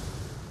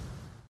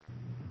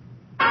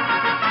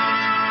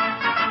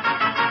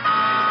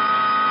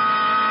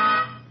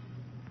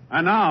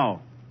 And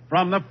now,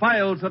 from the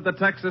files of the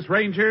Texas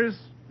Rangers,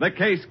 the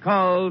case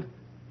called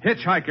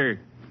Hitchhiker.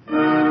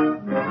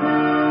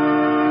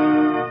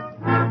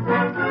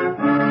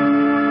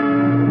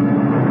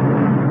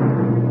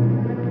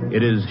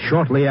 It is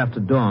shortly after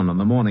dawn on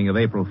the morning of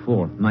April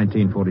 4th,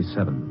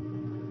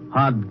 1947.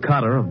 Hod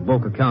Cotter of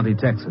Boca County,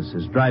 Texas,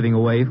 is driving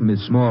away from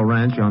his small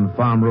ranch on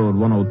Farm Road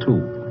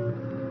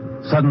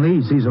 102.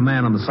 Suddenly, he sees a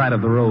man on the side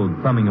of the road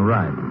thumbing a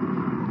ride.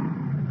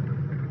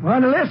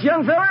 Want a lift,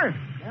 young feller?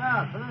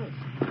 Yeah, thanks.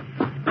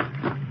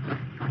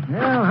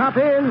 Well, hop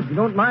in if you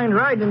don't mind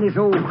riding in this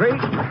old crate.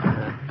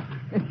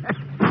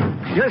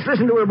 Just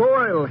listen to her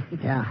boil.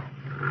 Yeah.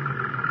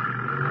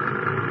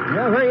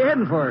 Well, where are you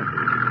heading for?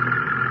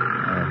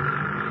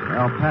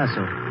 El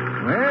Paso.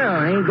 Well,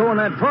 I ain't going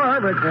that far,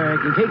 but I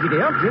can take you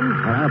to Elkton.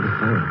 I'll be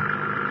fine.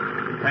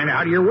 Kind of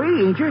out of your way,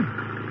 ain't you?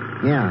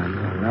 Yeah.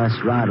 Last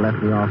ride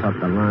left me off up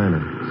the line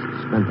and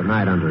spent the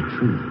night under a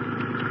tree.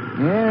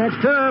 Yeah, it's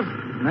tough.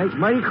 Night's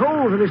mighty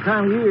cold for this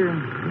time of year.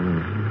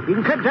 Mm-hmm. You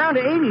can cut down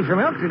to 80 from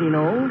Elkton, you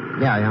know.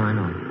 Yeah, I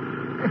know.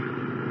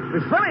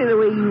 It's funny the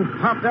way you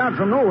popped out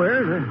from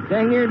nowhere.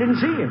 Dang near didn't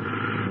see you.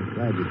 I'm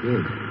glad you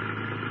did.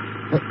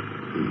 Hey,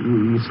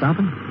 you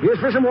stopping? Here's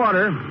for some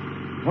water.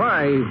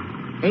 Why,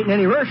 ain't in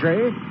any rush,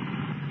 eh?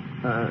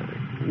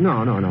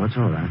 No, it's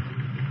all right.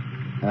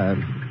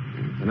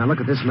 Can I look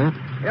at this map?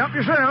 Help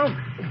yourself.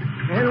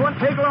 And it won't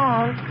take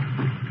long.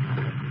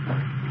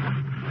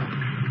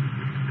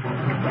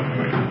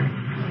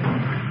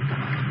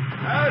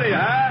 Howdy,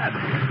 Hod.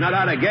 Not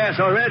out of gas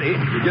already.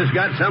 You just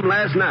got some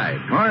last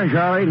night. Morning,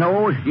 Charlie.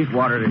 No, it's just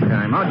water this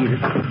time. I'll get it.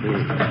 Oh,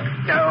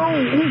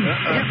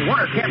 that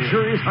water cap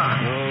sure is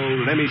hot.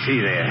 Oh, let me see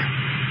there.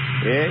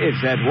 Yeah,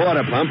 it's that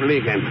water pump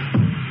leaking.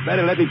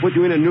 Better let me put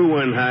you in a new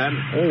one, Hod.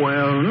 Oh,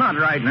 well, not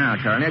right now,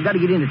 Charlie. I got to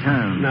get into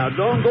town. Now,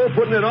 don't go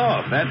putting it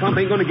off. That pump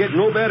ain't going to get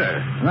no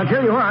better. Well, I'll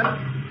tell you what.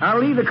 I'll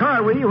leave the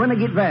car with you when I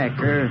get back.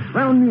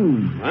 Around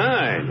noon.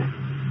 Fine.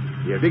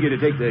 You figure to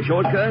take the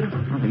shortcut?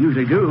 Well, I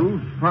usually do.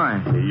 Why?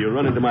 You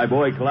run into my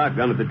boy Clark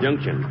down at the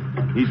junction.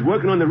 He's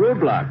working on the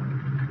roadblock.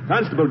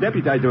 Constable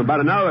deputized him about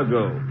an hour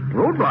ago.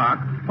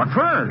 Roadblock? What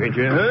for? Ain't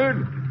you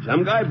heard?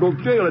 Some guy broke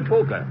jail at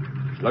Boca.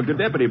 Slugged a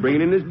deputy bringing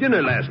in his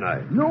dinner last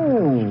night.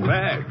 No.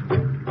 Fact.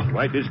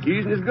 Swiped his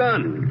keys and his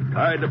gun.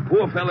 Tied the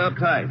poor fella up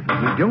tight.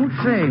 You don't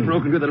say.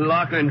 Broke into the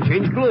locker and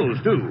changed clothes,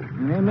 too.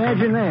 I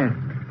imagine that.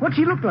 What's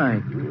he look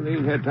like? Well, they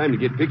ain't had time to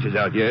get pictures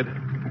out yet.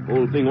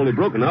 Whole thing only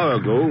broke an hour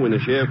ago when the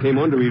sheriff came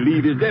on to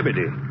relieve his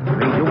deputy.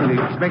 They don't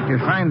expect to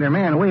find their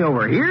man way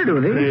over here, do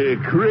they?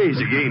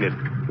 Crazy, ain't it?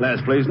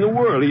 Last place in the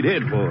world he'd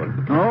head for.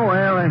 Oh,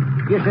 well, I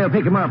guess they'll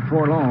pick him up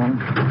before long.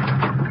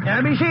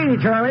 I'll be seeing you,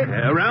 Charlie.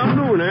 Around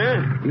noon,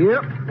 eh?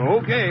 Yep.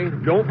 Okay.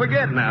 Don't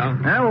forget now.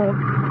 I won't.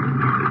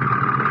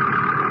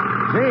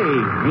 Say,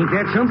 ain't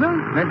that something?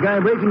 That guy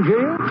breaking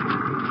jail?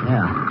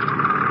 Yeah.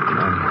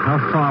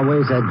 How far away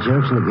is that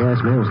junction the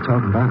gas man was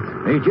talking about?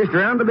 It's just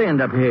around the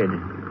bend up ahead.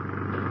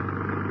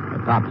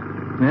 Pop.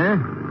 Huh?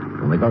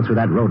 When we go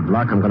through that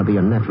roadblock, I'm going to be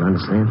your nephew,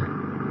 understand?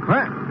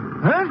 What?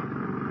 Huh?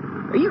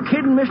 Are you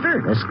kidding,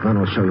 mister? This gun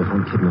will show you if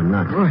I'm kidding or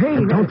not. Well, hey,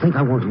 and don't think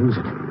I won't use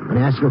it. When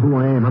I ask you who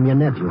I am, I'm your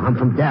nephew. I'm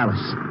from Dallas.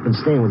 Been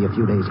staying with you a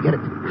few days. Get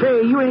it?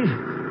 Say, you ain't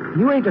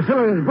the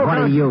fella in the book. What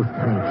do you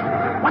think?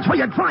 Watch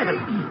where you're driving.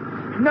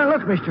 Now,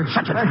 look, mister.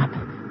 Shut your trap.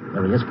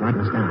 There he is,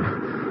 riding us down.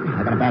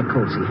 I got a bad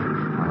cold, see?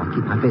 I'll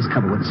keep my face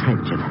covered with this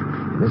handkerchief.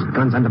 And this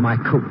gun's under my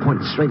coat,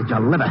 pointed straight at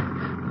your liver.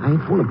 I ain't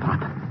fooling,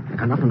 Pop. I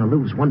got nothing to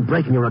lose. One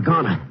break and you're a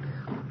goner.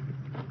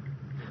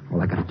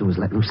 All I gotta do is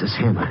let loose this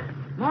hammer.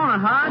 Morning,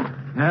 Hod.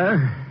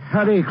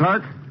 Howdy,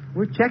 Clark.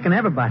 We're checking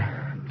everybody.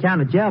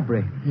 Counting a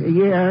jailbreak.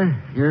 Yeah,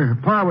 your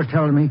pa was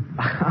telling me.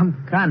 I'm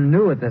kind of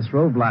new at this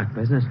roadblock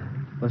business.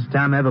 First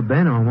time I ever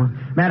been on one.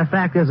 Matter of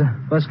fact, there's a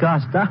bus car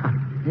stop.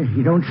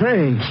 You don't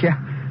say.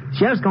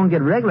 Sheriff's going to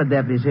get regular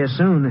deputies here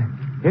soon.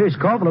 Here's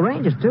call for the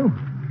Rangers, too.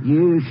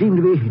 You seem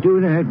to be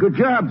doing a good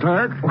job,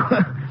 Clark.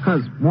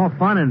 It's more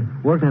fun than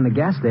working in a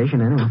gas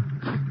station, anyway.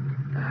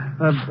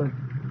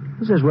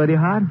 Who's this with you,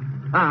 Hod?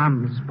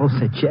 I'm supposed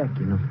to check,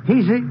 you know.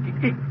 He's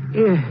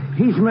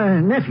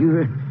my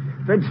nephew,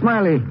 Fred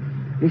Smiley.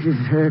 This is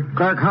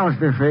Clark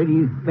Hollister, Fred.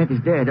 You met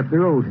his dad up the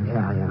road.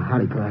 Yeah.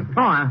 Howdy, Clark.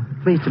 Oh, I'm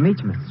pleased to meet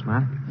you, Mr.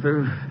 Smiley.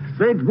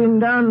 Fred's been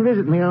down to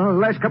visit me the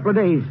last couple of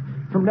days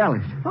from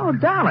Dallas. Oh,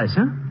 Dallas,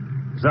 huh?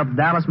 I was up in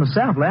Dallas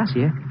myself last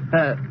year.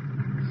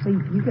 Say,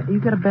 you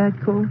got a bad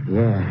cold?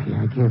 Yeah,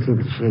 I can't seem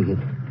to shake it.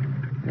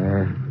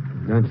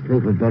 Don't you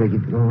think we'd better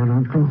get going,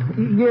 Uncle?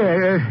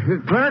 Yeah,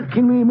 Clark,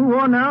 can we move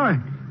on now?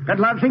 Got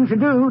a lot of things to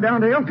do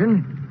down to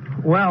Elkton.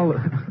 Well,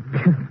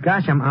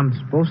 gosh, I'm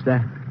supposed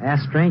to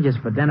Ask strangers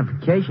for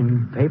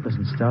identification, papers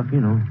and stuff,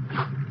 you know.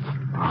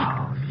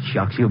 Oh,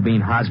 shucks, you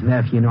being Hod's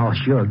nephew and all.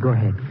 Sure, go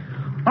ahead.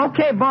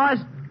 Okay, boys.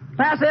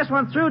 Pass this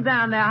one through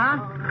down there, huh?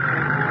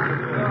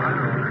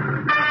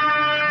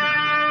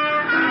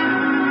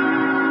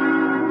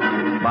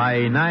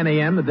 By 9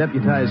 a.m., the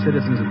deputized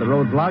citizens at the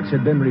roadblocks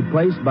had been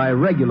replaced by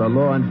regular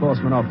law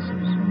enforcement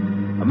officers.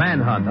 A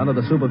manhunt under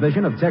the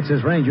supervision of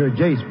Texas Ranger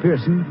Jace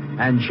Pearson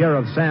and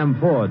Sheriff Sam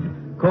Ford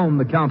combed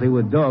the county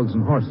with dogs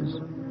and horses,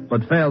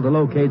 but failed to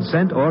locate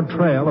scent or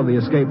trail of the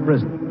escaped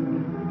prisoner.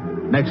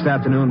 Next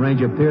afternoon,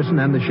 Ranger Pearson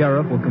and the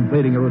sheriff were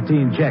completing a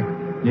routine check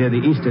near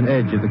the eastern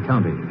edge of the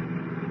county.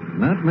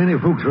 Not many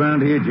folks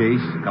around here,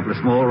 Jace. A couple of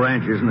small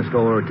ranchers and a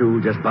store or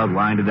two just about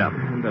winded up.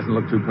 It doesn't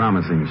look too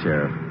promising,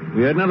 Sheriff.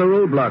 We had another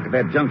roadblock at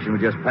that junction we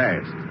just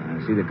passed.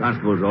 I see the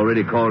constable's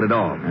already called it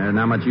off. There's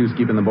not much use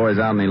keeping the boys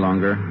out any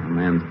longer. The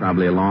man's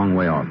probably a long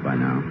way off by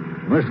now.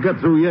 Must have got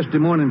through yesterday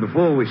morning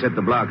before we set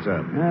the blocks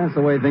up. That's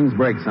the way things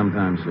break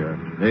sometimes, Sheriff.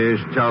 There's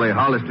Charlie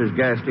Hollister's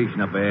gas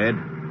station up ahead.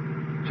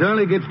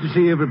 Charlie gets to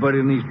see everybody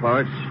in these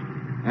parts.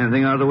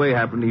 Anything out of the way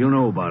happened, he'll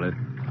know about it.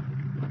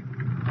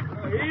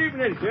 Good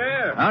evening,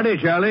 Sheriff. Howdy,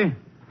 Charlie.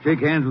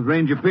 Shake hands with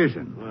Ranger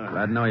Pearson.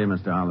 Glad to know you,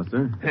 Mr.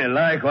 Hollister.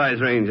 Likewise,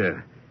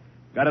 Ranger.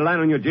 Got a line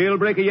on your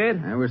jailbreaker yet?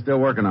 We're still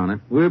working on it.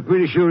 We're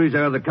pretty sure he's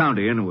out of the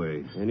county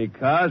anyway. Any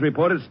cars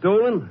reported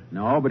stolen?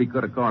 No, but he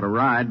could have caught a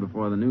ride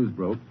before the news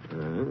broke.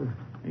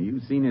 Have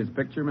you seen his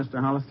picture, Mr.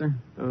 Hollister?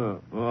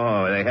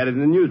 Oh, they had it in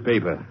the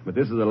newspaper. But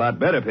this is a lot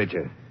better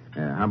picture.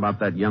 Yeah, how about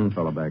that young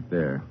fellow back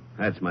there?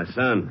 That's my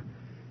son.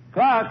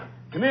 Clark,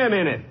 come here a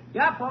minute.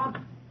 Yeah, Paul.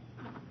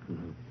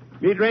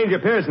 Meet Ranger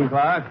Pearson,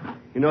 Clark.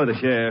 You know the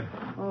sheriff.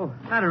 Oh,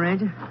 howdy,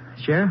 Ranger.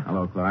 Sheriff?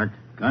 Hello, Clark.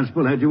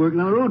 Constable had you working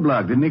on the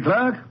roadblock, didn't he,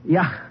 Clark?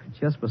 Yeah,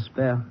 just for a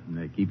spell.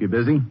 They keep you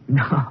busy?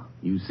 No.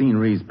 You've seen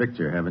Ree's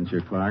picture, haven't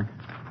you, Clark?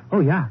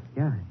 Oh, yeah.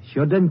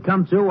 Sure didn't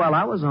come through while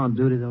I was on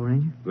duty, though,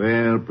 Ranger.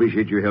 Well,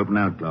 appreciate your helping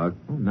out, Clark.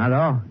 Oh, not at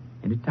all.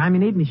 Anytime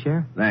you need me,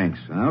 Sheriff. Thanks.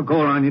 I'll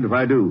call on you if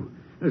I do.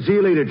 See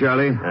you later,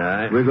 Charlie. All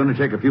right. We're going to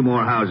check a few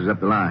more houses up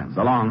the line.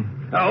 So long.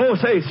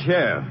 Say,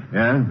 Sheriff.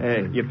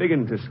 Yeah? You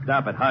figuring to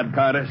stop at Hod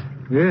Carter's?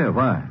 Yeah,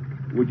 why?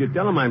 Would you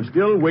tell him I'm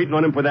still waiting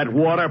on him for that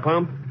water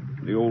pump?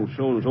 The old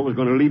so-and-so was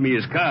going to leave me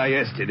his car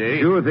yesterday.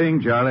 Sure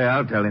thing, Charlie.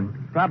 I'll tell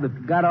him. Probably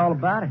forgot all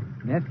about it.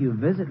 Nephew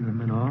visiting him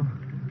and all.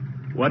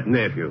 What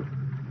nephew?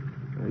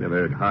 I never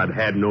heard Hod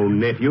had no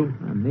nephew.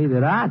 Well, neither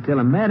did I till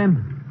I met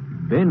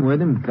him. Been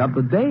with him a couple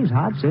of days,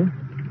 Hod said.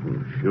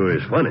 Well, sure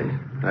is funny.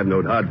 I've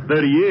known Hod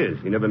 30 years.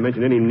 He never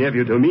mentioned any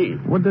nephew to me.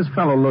 What'd this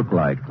fellow look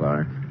like,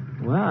 Clark?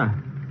 Well,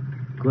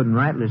 couldn't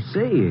rightly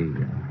see. He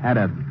had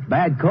a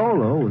bad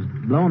cold, though. Was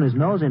blowing his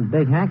nose in a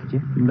big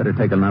handkerchief. You better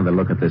take another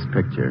look at this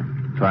picture.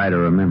 Try to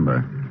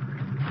remember.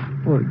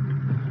 Well,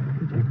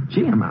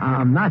 gee,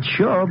 I'm not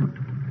sure,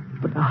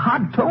 but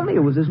Hod told me it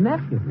was his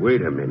nephew.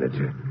 Wait a minute.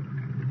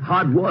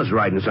 Hod was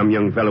riding some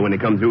young fellow when he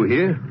come through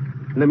here.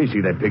 Let me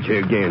see that picture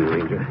again,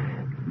 Ranger.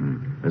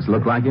 Does it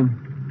look like him?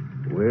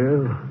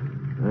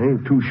 Well, I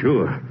ain't too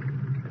sure.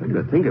 Come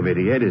to think of it,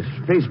 he had his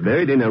face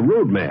buried in a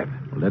road map.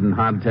 Well, didn't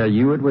Hod tell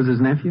you it was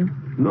his nephew?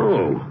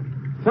 No.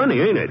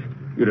 Funny, ain't it?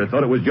 You'd have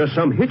thought it was just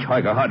some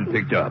hitchhiker Hod had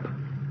picked up.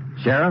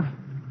 Sheriff,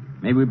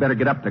 maybe we better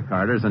get up to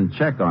Carter's and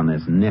check on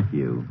this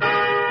nephew.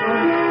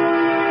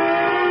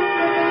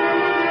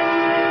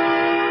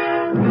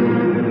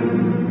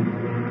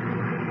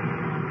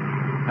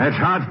 That's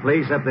Hod's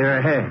place up there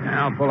ahead.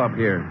 I'll pull up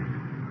here.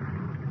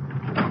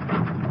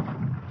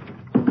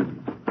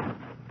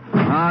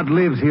 Hod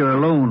lives here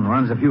alone,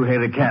 runs a few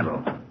head of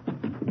cattle.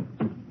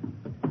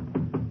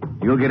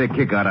 You'll get a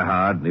kick out of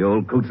Hod. The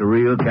old coot's a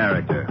real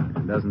character.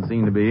 Doesn't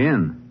seem to be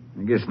in.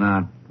 I guess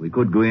not. We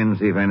could go in and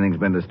see if anything's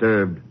been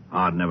disturbed.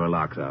 Hod never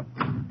locks up.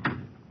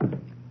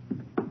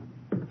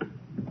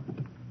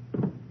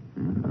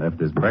 Left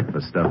his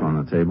breakfast stuff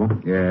on the table.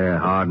 Yeah,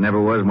 Hod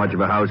never was much of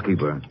a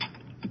housekeeper.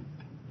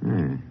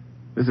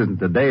 This isn't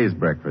the day's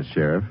breakfast,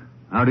 Sheriff.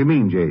 How do you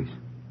mean, Jace?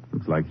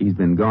 Looks like he's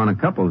been gone a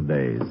couple of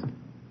days.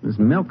 This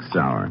milk's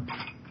sour.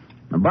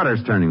 The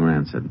butter's turning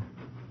rancid.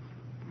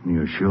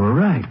 You're sure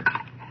right.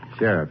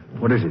 Sheriff.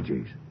 What is it,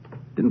 Jace?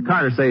 Didn't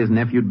Carter say his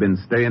nephew'd been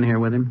staying here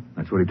with him?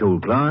 That's what he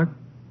told Clark.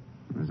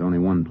 There's only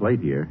one plate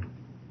here.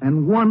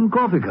 And one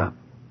coffee cup.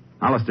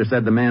 Hollister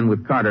said the man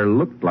with Carter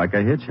looked like a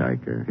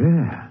hitchhiker.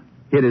 Yeah.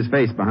 Hid his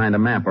face behind a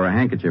map or a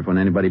handkerchief when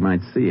anybody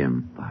might see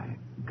him. By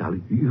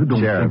golly, you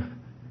don't Sheriff,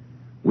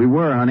 we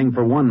were hunting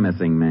for one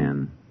missing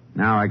man.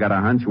 Now I got a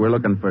hunch we're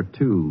looking for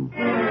two.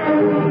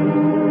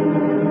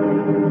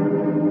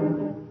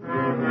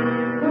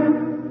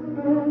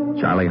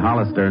 Charlie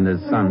Hollister and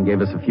his son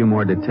gave us a few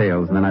more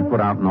details, and then I put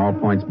out an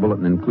all-points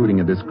bulletin including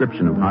a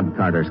description of Hod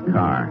Carter's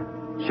car.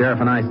 Sheriff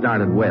and I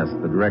started west,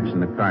 the direction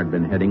the car had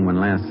been heading when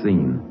last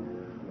seen.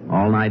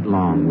 All night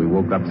long, we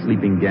woke up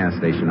sleeping gas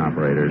station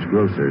operators,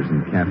 grocers,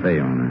 and cafe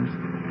owners.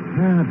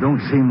 Don't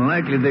seem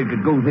likely they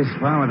could go this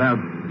far without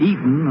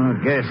eating or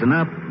gassing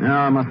up. No,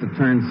 I must have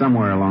turned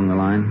somewhere along the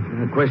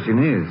line. The question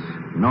is,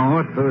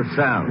 north or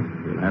south?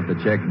 We'll have to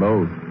check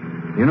both.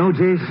 You know,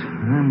 Jace,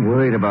 I'm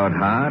worried about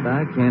Hart.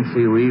 I can't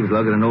see Reeves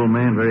lugging an old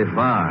man very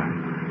far.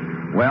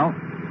 Well,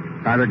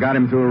 Carter got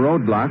him to a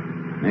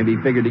roadblock. Maybe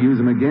he figured to use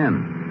him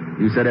again.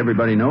 You said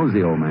everybody knows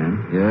the old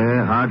man.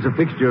 Yeah, Hart's a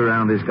fixture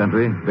around this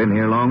country. Been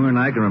here longer than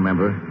I can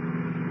remember.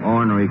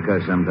 Ornery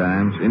cuss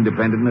sometimes.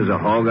 Independent as a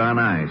hog on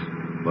ice.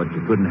 But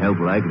you couldn't help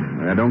liking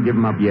him. Don't give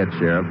him up yet,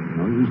 Sheriff.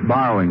 No use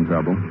borrowing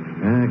trouble.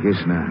 I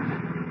guess not.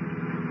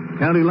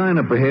 County line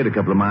up ahead a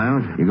couple of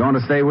miles. You going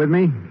to stay with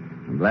me?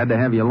 I'm glad to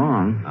have you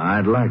along.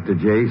 I'd like to,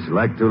 Jace.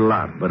 Like to a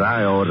lot. But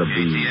I ought to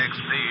be...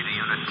 KTXP to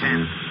Unit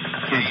 10.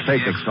 That's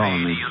Pecos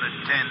calling me. Unit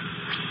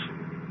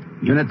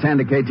 10. Unit 10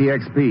 to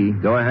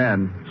KTXP. Go ahead.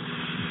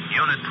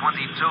 Unit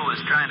 22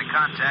 is trying to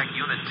contact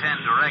Unit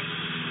 10 direct.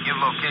 Give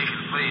location,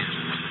 please.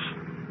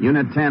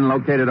 Unit 10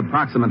 located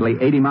approximately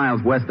 80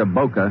 miles west of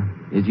Boca.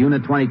 Is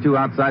Unit 22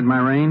 outside my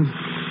range?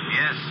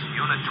 Yes,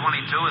 Unit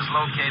 22 is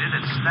located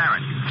at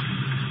Starrett.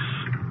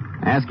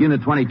 Ask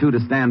Unit 22 to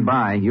stand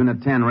by.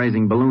 Unit 10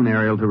 raising balloon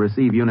aerial to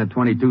receive Unit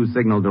 22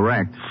 signal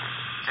direct. 10-4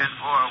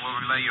 will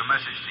relay your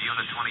message to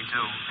Unit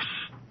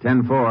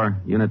 22.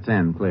 10-4, Unit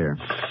 10, clear.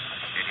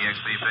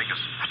 KTXP,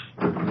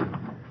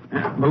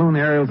 Pecos. Balloon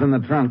aerial's in the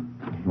trunk.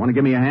 You want to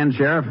give me a hand,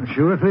 Sheriff?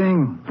 Sure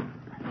thing.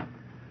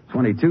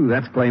 22,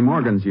 that's Clay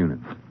Morgan's unit.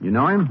 You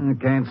know him? I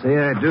can't say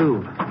I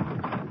do.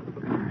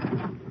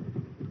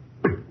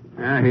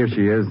 Here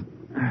she is.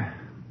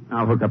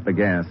 I'll hook up the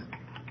gas.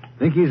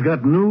 Think he's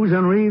got news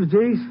on Reeves,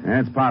 Jace?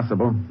 That's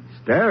possible.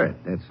 Starrett.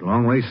 That's a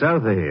long way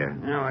south of here.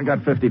 Well, I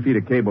got 50 feet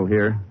of cable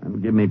here. That'll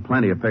give me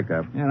plenty of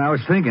pickup. Yeah, and I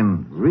was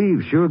thinking,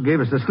 Reeves sure gave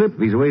us the slip if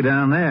he's way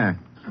down there.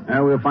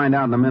 We'll find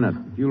out in a minute.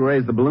 If you'll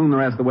raise the balloon the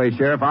rest of the way,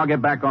 Sheriff, I'll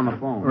get back on the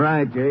phone.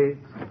 Right, Jace.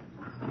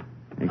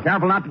 Be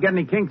careful not to get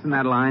any kinks in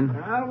that line.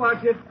 I'll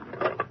watch it.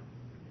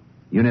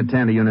 Unit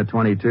 10 to Unit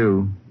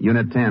 22.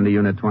 Unit 10 to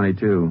Unit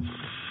 22. Unit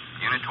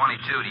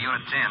 22 to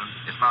Unit 10.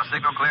 Is my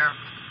signal clear?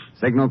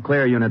 Signal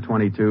clear, Unit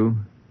 22.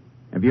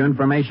 Have you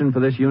information for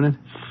this unit?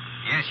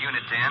 Yes,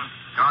 Unit 10.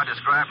 Car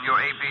described in your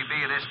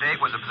APB of this date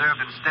was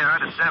observed in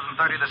Starrett at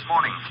 7:30 this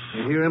morning.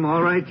 You hear him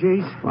all right,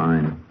 Jace?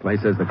 Fine. Clay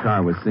says the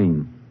car was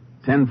seen.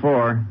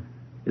 10-4.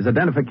 Is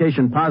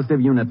identification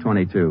positive, Unit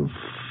 22?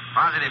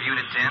 Positive,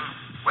 Unit 10.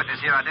 Witness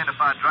here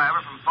identified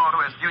driver from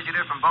photo as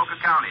fugitive from Boca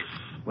County.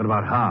 What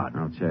about Hart?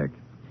 I'll check.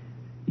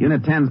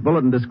 Unit 10's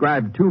bulletin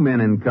described 2 men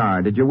in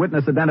car. Did your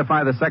witness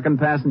identify the second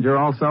passenger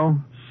also?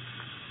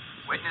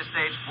 Witness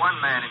states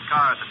 1 man in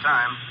car at the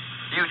time.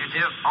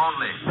 Fugitive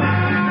only.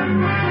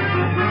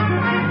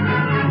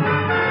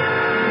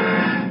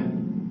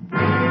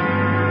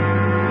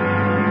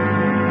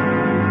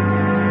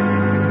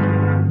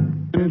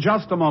 In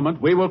just a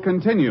moment, we will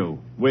continue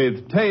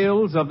with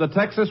Tales of the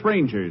Texas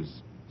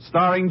Rangers,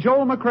 starring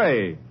Joel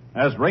McRae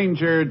as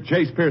Ranger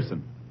Jace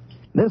Pearson.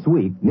 This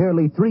week,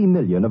 nearly 3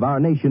 million of our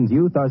nation's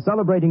youth are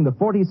celebrating the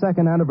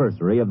 42nd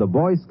anniversary of the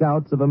Boy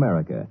Scouts of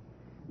America.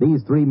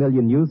 These 3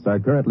 million youths are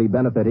currently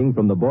benefiting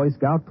from the Boy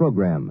Scout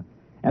program.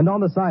 And on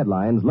the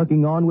sidelines,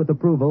 looking on with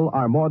approval,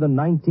 are more than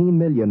 19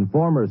 million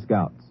former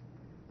Scouts.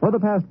 For the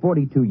past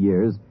 42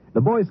 years,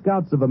 the Boy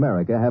Scouts of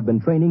America have been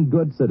training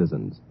good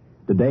citizens.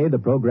 Today, the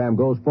program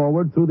goes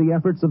forward through the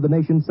efforts of the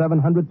nation's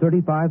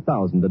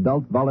 735,000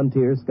 adult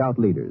volunteer Scout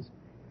leaders.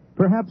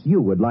 Perhaps you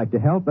would like to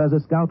help as a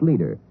Scout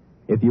leader.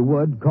 If you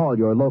would, call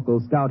your local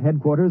Scout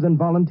headquarters and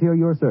volunteer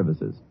your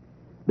services.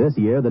 This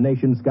year, the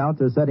nation's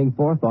Scouts are setting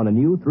forth on a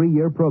new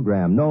 3-year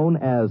program known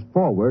as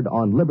Forward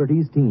on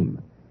Liberty's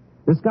Team.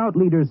 The Scout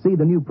leaders see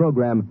the new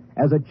program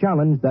as a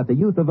challenge that the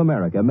youth of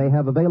America may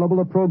have available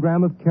a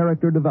program of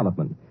character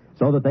development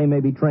so that they may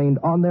be trained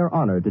on their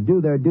honor to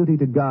do their duty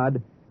to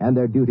God and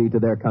their duty to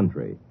their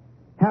country.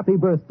 Happy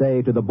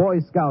birthday to the Boy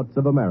Scouts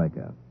of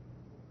America.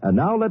 And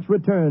now let's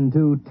return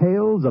to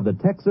Tales of the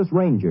Texas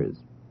Rangers.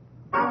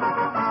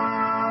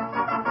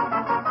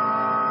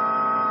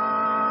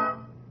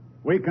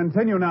 We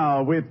continue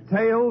now with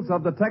Tales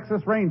of the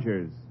Texas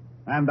Rangers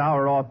and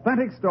our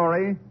authentic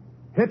story,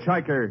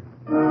 Hitchhiker.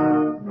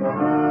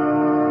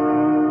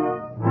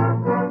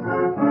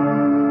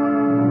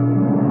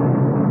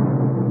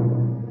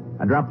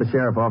 I dropped the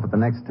sheriff off at the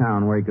next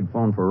town where he could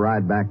phone for a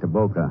ride back to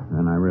Boca,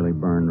 and I really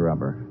burned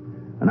rubber.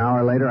 An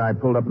hour later, I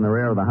pulled up in the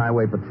rear of the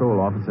Highway Patrol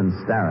office in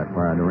Starrett,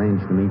 where I'd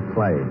arranged to meet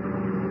Clay.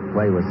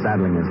 Clay was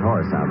saddling his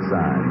horse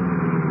outside.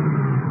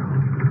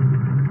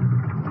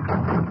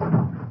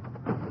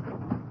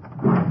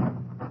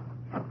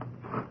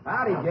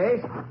 Howdy,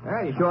 Jace.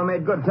 Well, you sure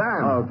made good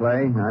time. Oh,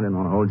 Clay, I didn't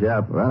want to hold you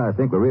up. Well, I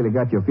think we really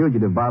got your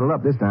fugitive bottled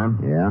up this time.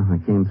 Yeah, I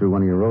came through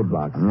one of your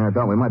roadblocks. Yeah, I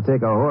thought we might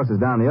take our horses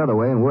down the other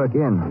way and work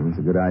in. That's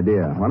a good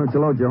idea. Why don't you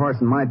load your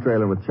horse in my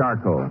trailer with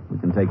charcoal? We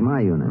can take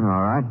my unit.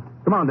 All right.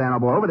 Come on, Dan,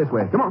 old boy. Over this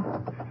way. Come on.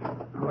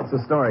 What's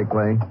the story,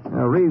 Clay?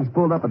 Reeves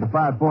pulled up at the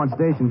 5-point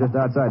station just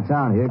outside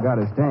town here, got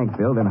his tank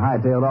filled, and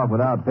hightailed off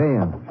without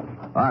paying.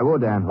 All right, whoa,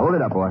 Dan. Hold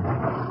it up, boy.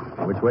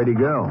 Which way did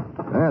he go?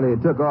 Well, he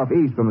took off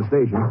east from the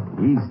station.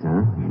 East,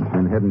 huh? He's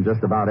been heading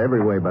just about every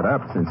way but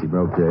up since he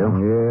broke jail.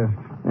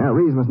 Yeah,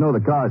 Reeves must know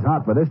the car's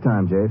hot by this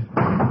time, Jace.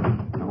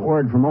 No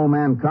word from old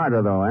man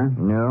Carter, though, eh?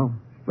 No.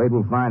 Afraid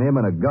we'll find him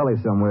in a gully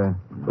somewhere.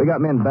 We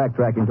got men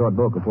backtracking toward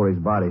Boca for his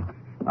body.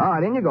 All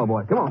right, in you go,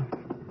 boy. Come on.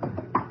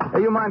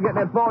 Hey, you mind getting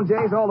that phone,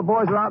 Jace? All the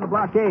boys are out in the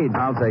blockade.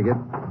 I'll take it.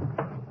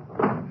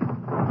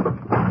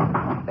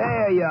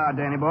 There you are,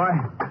 Danny boy.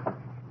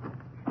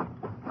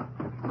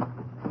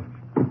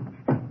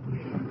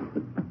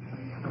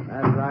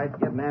 That's right.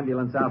 Get an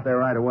ambulance out there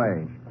right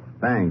away.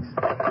 Thanks.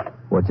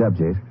 What's up,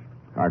 Jace?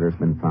 Carter's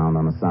been found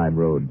on a side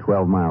road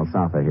 12 miles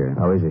south of here.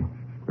 How is he?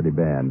 Pretty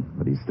bad,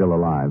 but he's still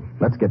alive.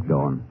 Let's get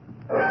going.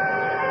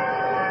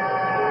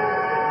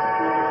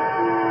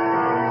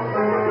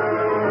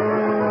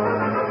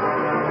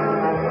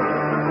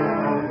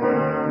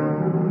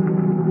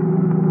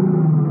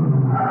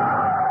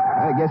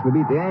 I guess we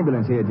beat the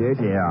ambulance here, Jace.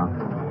 Yeah.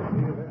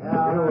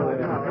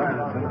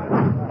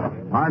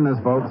 Pardon us,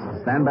 folks.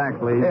 Stand back,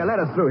 please. Here, let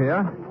us through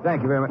here.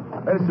 Thank you very much.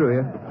 Let us through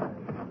here.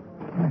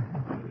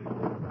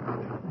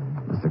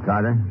 Mr.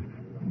 Carter?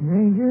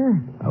 Ranger?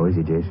 How is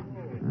he, Jace?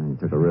 He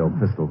took a real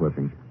pistol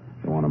whipping.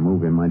 Don't want to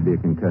move him. Might be a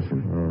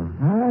concussion.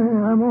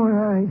 I'm all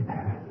right.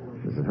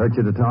 Does it hurt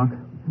you to talk?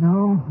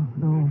 No.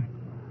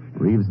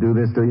 Reeves do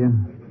this to you?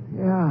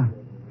 Yeah.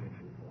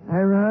 I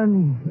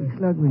run, he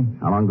slugged me.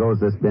 How long ago has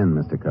this been,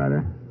 Mr.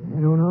 Carter? I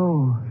don't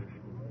know.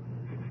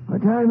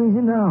 What time is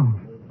it now?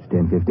 It's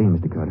 10:15,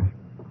 Mr. Carter.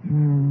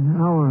 An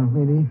hour,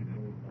 maybe.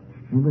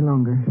 Maybe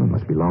longer. Well, it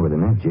must be longer than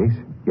that, Jace.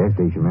 Gas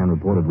station man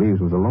reported Reeves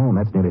was alone.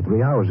 That's nearly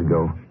 3 hours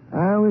ago.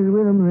 I was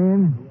with him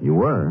then. You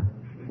were?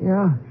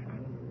 Yeah.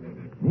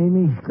 Made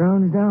me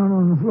scrounge down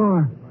on the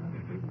floor.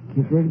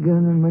 Kept that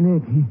gun on my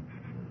neck. He'd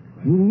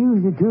have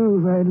used it,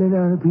 too, if I'd let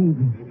out a peep.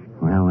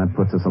 Well, that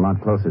puts us a lot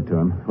closer to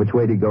him. Which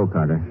way did he go,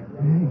 Carter?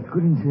 I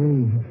couldn't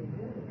say.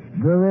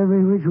 Drove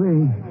every which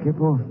way. Kept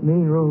off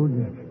main roads.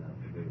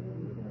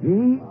 Did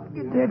he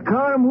get that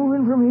car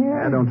moving from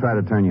here? Don't try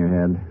to turn your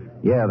head.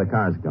 Yeah, the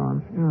car's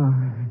gone. Oh,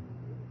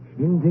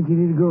 didn't think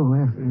he'd go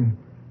after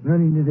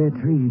running to that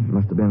tree.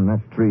 Must have been that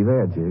tree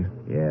there, Jace.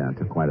 Yeah,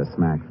 took quite a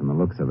smack from the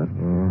looks of it.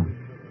 Yeah.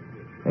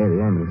 Hey,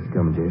 the ambulance is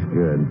coming, Jace.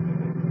 Good.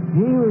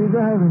 He was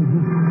driving. He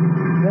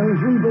fell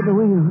asleep at the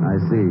wheel.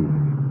 I see.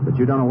 But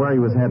you don't know where he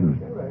was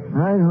heading.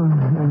 I don't.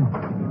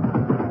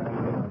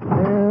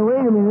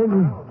 Wait a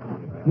minute.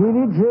 He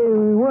did say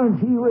once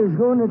he was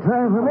going to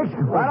try for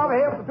Mexico. Right over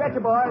here with the stretcher,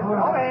 boys.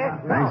 Over here.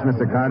 Thanks,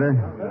 Mr. Carter.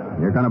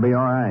 You're going to be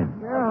all right.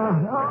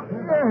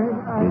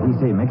 Did he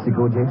say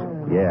Mexico, Jace?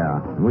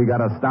 Yeah. We got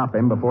to stop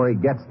him before he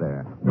gets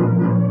there.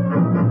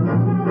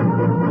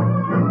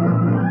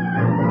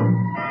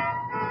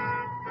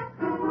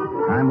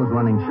 Time was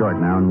running short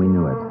now, and we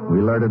knew it.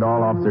 We alerted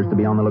all officers to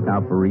be on the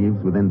lookout for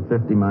Reeves within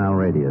 50-mile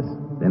radius.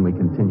 Then we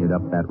continued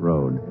up that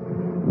road.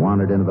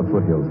 Wandered into the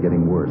foothills,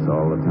 getting worse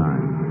all the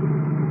time.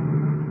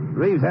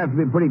 Reeves has to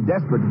be pretty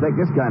desperate to take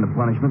this kind of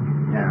punishment.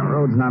 Yeah, the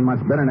road's not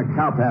much better than a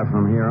cow path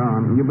from here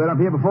on. You been up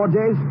here before,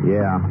 Jace?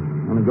 Yeah.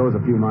 Only goes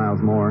a few miles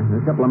more.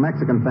 A couple of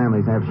Mexican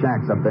families have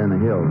shacks up there in the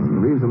hills.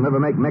 Reeves will never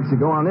make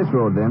Mexico on this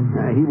road, then.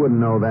 He wouldn't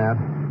know that.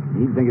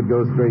 He'd think it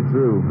goes straight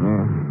through.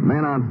 Yeah.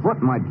 Men on foot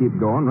might keep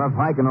going, rough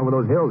hiking over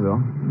those hills, though.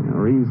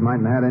 Reeves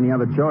mightn't have had any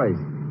other choice.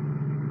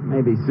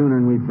 Maybe sooner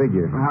than we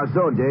figure. How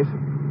so, Jace?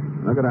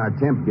 Look at our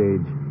temp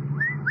gauge.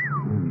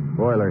 The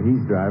boiler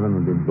he's driving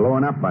would be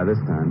blowing up by this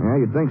time. Yeah,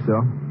 you'd think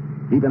so.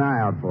 Keep an eye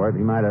out for it.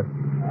 He might have...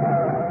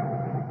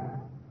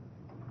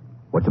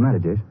 What's the matter,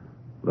 Jace?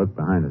 Look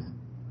behind us.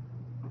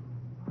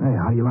 Hey,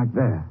 how do you like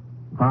that?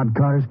 Hard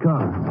Carter's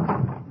car.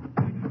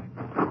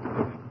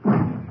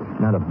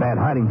 Not a bad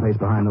hiding place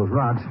behind those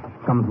rocks.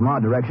 Coming from our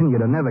direction,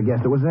 you'd have never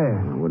guessed it was there.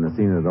 I wouldn't have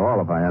seen it at all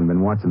if I hadn't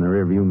been watching the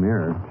rearview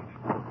mirror.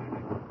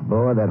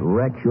 Boy, that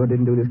wreck sure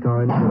didn't do this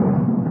car any good.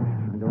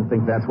 I don't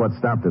think that's what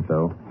stopped it,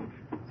 though.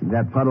 See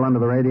that puddle under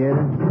the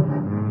radiator?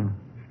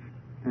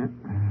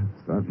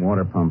 That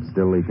water pump's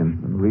still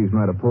leaking. Reeves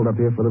might have pulled up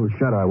here for a little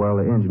shut-eye while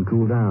the engine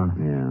cooled down.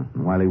 Yeah.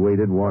 And while he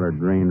waited, water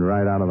drained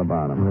right out of the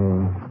bottom.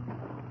 Yeah.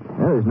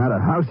 Well, there's not a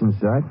house in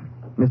sight.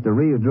 Mr.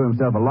 Reeves drew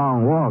himself a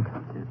long walk.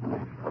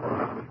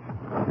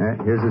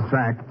 Here's his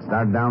track.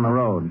 Started down the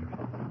road.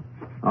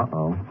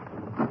 Uh-oh.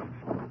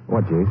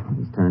 What, Jace?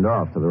 He's turned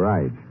off to the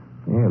right.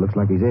 Yeah, looks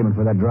like he's aiming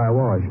for that dry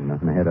wash.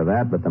 Nothing ahead of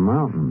that but the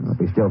mountains. If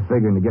he's still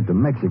figuring to get to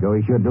Mexico,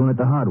 he's sure doing it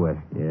the hard way.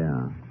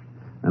 Yeah.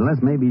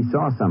 Unless maybe he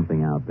saw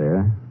something out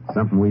there.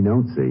 Something we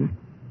don't see.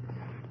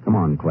 Come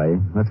on, Clay.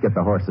 Let's get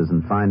the horses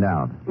and find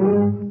out.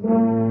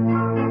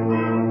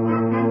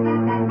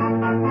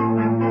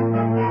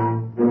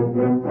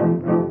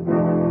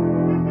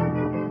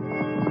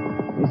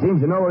 He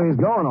seems to know where he's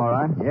going, all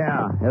right.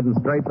 Yeah, heading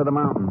straight for the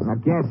mountains. I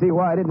can't see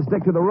why I didn't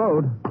stick to the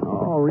road.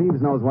 Oh,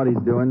 Reeves knows what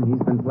he's doing.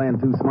 He's been playing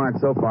too smart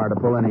so far to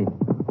pull any...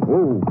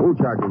 Whoa,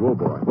 Charlie, whoa,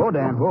 boy. Whoa,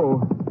 Dan, whoa.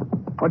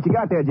 What you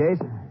got there,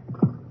 Jace?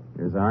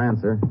 Here's our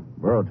answer.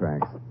 Burro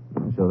tracks.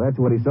 So that's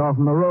what he saw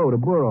from the road, a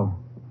burro.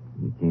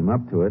 He came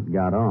up to it,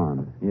 got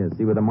on. Yeah,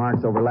 see where the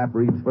marks overlap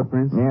Reeves'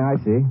 footprints? Yeah, I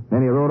see.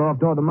 Then he rode off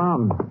toward the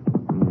mountain.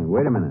 Yeah,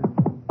 wait a minute.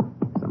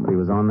 Somebody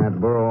was on that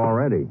burro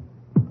already.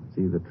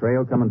 See the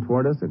trail coming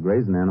toward us? A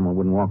grazing animal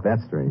wouldn't walk that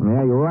straight.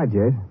 Yeah, you're right,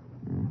 Jace.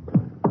 Yeah.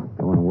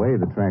 Going away,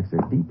 the tracks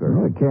are deeper.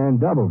 Yeah, carrying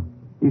double.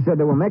 You said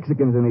there were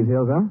Mexicans in these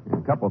hills, huh?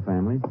 A couple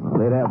families. Well,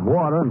 they'd have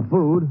water and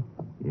food.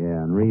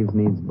 Yeah, and Reeves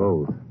needs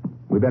both.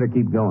 We better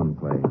keep going,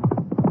 Clay.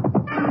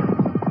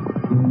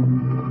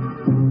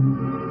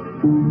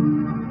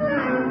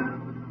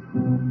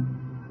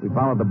 We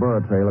followed the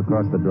burro trail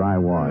across the dry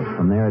wash.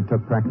 From there, it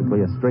took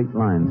practically a straight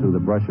line through the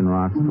brush and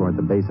rocks toward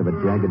the base of a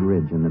jagged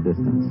ridge in the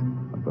distance.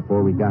 But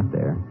before we got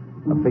there,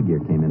 a figure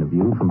came into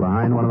view from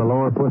behind one of the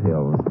lower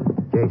foothills.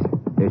 Jace,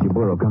 there's your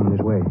burro coming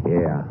this way.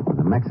 Yeah, with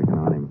a Mexican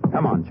on him.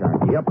 Come on,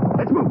 Charlie. Yep.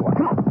 Let's move, boy.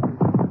 Come on.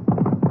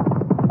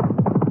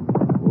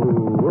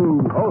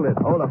 Ooh, hold it.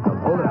 Hold up.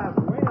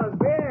 Buenos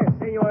dias,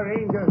 Senor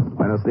Rangers.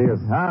 Buenos dias.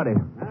 Howdy.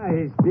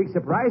 It's a big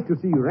surprise to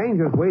see you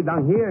Rangers way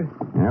down here.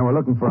 Yeah, we're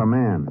looking for a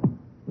man.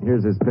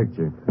 Here's his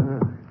picture.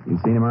 You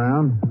seen him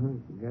around?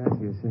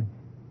 Gracias.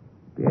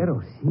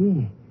 Pero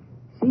sí,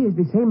 it's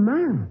the same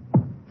man.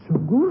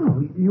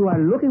 Seguro, you are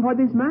looking for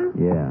this man?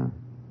 Yeah.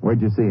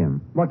 Where'd you see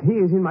him? But he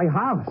is in my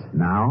house.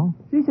 Now?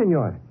 Si,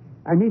 senor.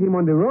 I meet him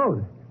on the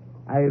road.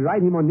 I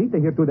ride him on Nita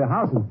here to the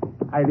house, and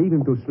I leave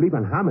him to sleep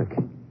on hammock.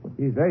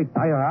 He's very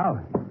tired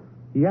out.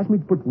 He asked me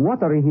to put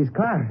water in his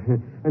car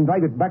and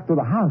drive it back to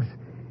the house.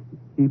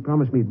 He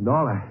promised me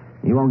 $1.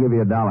 He won't give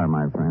you $1,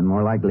 my friend.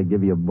 More likely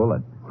give you a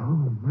bullet.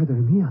 Oh, madre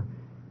mia.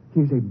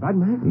 He's a bad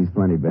man? He's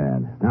plenty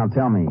bad. Now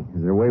tell me,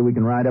 is there a way we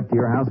can ride up to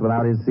your house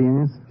without his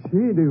seeing us?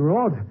 See, the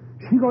road.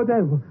 She go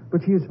there,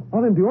 but she's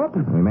all in the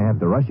open. We may have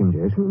to rush him,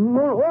 Jace.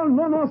 No,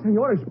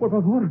 señores, por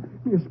favor.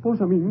 Mi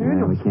esposa, mi niños.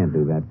 Yeah, we can't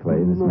do that,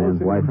 Clay. This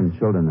man's wife and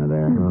children are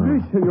there.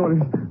 Please,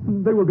 señores,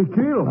 they will be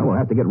killed. Well, we'll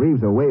have to get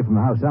Reeves away from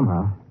the house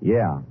somehow.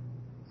 Yeah.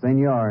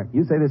 Senor,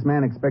 you say this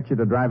man expects you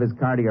to drive his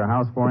car to your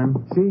house for him?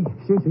 Si.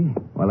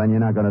 Well, then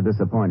you're not going to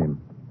disappoint him.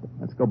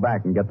 Let's go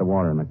back and get the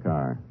water in the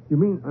car. You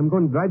mean I'm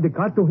going to drive the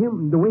car to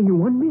him the way you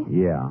want me?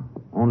 Yeah.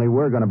 Only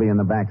we're going to be in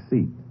the back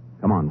seat.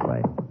 Come on,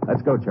 Clay.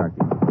 Let's go, Charky.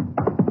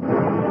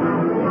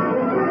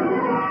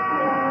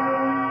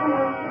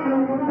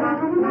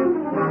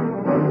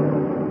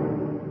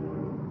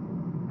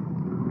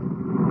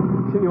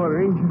 Senor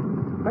Ranger,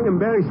 I am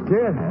very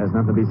scared. There's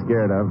nothing to be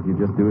scared of. You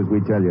just do as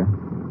we tell you.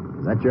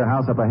 Is that your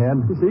house up ahead?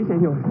 Si,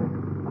 senor.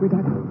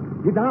 Cuidado.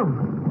 Get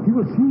down. He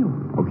will see you.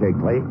 Okay,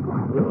 Clay.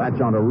 We'll latch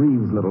onto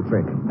Reeves' little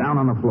trick. Down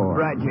on the floor.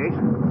 Right, Jace.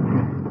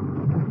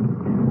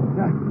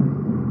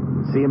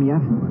 See him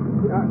yet?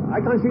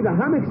 I can't see the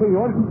hammock,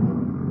 senor.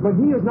 But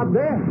he is not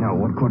there. No,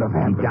 what could have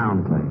happened?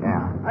 Down, Clay.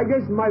 Yeah. I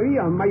guess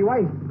Maria, my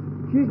wife,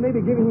 she's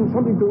maybe giving him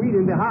something to eat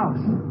in the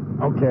house.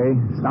 Okay.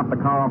 Stop the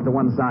car off to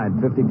one side,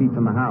 50 feet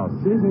from the house.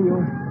 Si,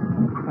 senor.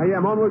 I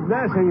am almost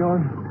there,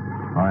 senor.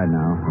 All right,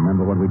 now.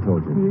 Remember what we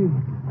told you. Si.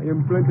 I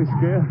am plenty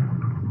scared.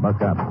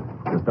 Buck up.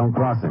 Just don't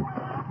cross him.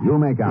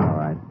 You'll make out all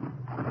right.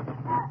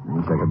 I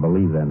wish I could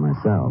believe that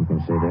myself. You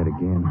can say that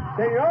again.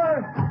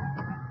 Senor!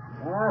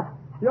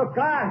 Your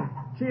car.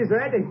 She is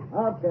ready.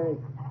 Okay.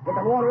 Get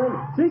the water in.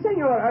 Si,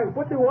 senor. I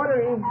put the water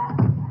in.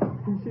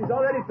 She's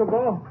all ready to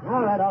go.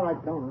 All right.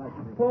 Don't rush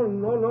me. Oh,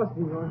 no,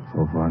 senor.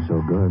 So far,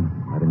 so good.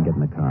 Let him get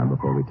in the car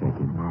before we take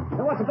him.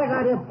 Now, what's the big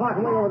idea of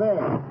parking way over there?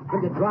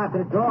 Couldn't you drive to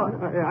the door?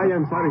 I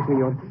am sorry,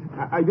 senor.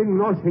 I didn't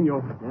know,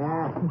 senor.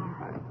 Yeah.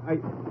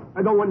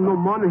 I don't want no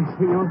money,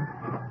 senor.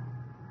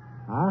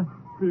 Huh?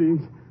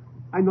 Please.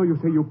 I know you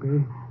say you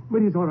pay,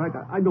 but it's all right.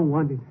 I don't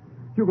want it.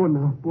 You go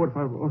now, por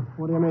favor.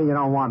 What do you mean you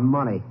don't want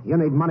money? You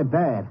need money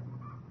bad.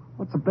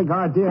 What's the big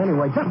idea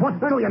anyway? Just what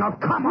do you know?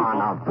 Come on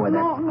up with it.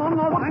 No,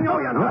 What do you know?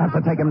 You'll have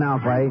to take him now,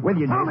 Clay. With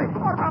you, Tell me.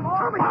 Jason. All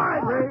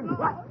right, Reeves.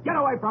 Get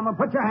away from him.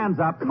 Put your hands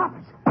up. Good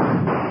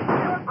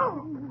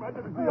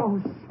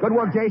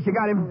work, Jace. You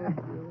got him.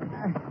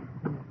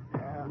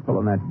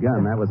 Pulling that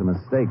gun, that was a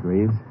mistake,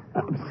 Reeves.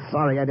 I'm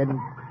sorry I didn't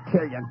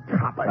kill you,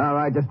 copper. All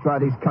right, just try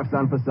these cuffs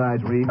on for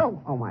size, Reeves.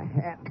 Oh, my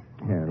hand.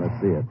 Here, let's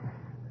see it.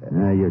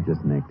 You're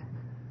just nicked.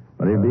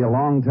 But it'll be a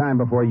long time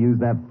before you use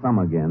that thumb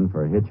again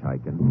for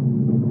hitchhiking.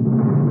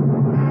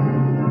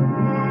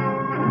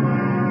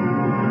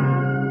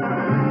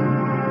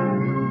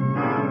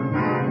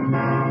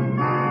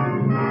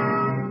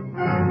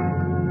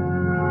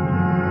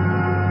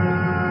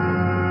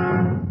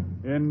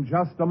 In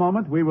just a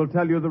moment, we will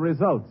tell you the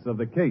results of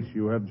the case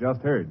you have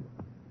just heard.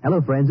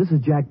 Hello, friends. This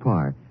is Jack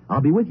Parr.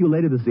 I'll be with you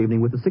later this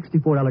evening with the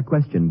 $64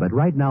 question, but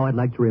right now I'd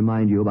like to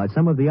remind you about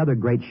some of the other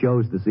great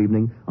shows this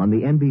evening on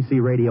the NBC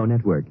Radio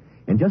Network.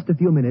 In just a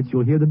few minutes,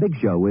 you'll hear The Big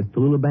Show with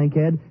Tallulah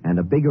Bankhead and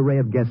a big array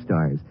of guest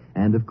stars.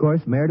 And, of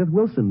course, Meredith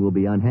Wilson will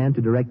be on hand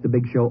to direct The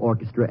Big Show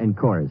Orchestra and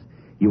Chorus.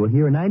 You will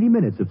hear 90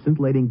 minutes of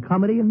scintillating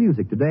comedy and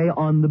music today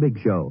on The Big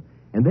Show.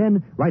 And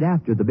then, right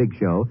after The Big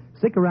Show,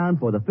 stick around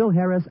for the Phil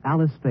Harris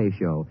Alice Faye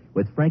Show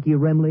with Frankie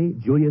Remley,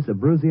 Julius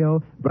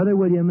Abruzio, Brother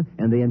William,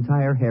 and the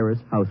entire Harris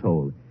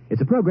household.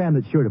 It's a program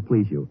that's sure to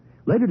please you.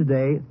 Later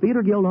today,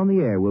 Theater Guild on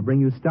the Air will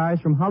bring you stars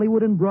from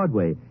Hollywood and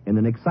Broadway in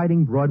an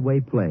exciting Broadway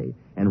play.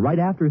 And right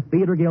after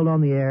Theater Guild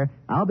on the Air,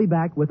 I'll be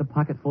back with a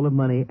pocket full of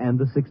money and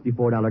the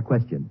 $64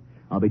 question.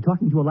 I'll be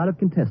talking to a lot of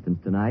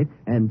contestants tonight,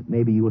 and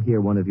maybe you'll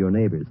hear one of your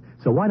neighbors.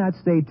 So why not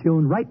stay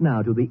tuned right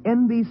now to the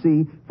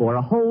NBC for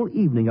a whole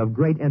evening of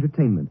great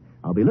entertainment.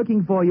 I'll be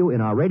looking for you in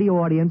our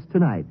radio audience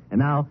tonight. And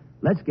now,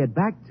 let's get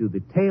back to the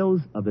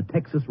tales of the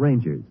Texas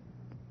Rangers.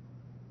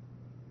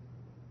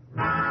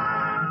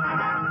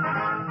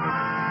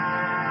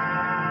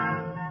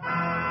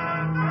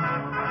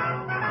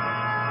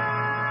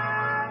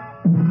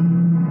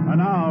 And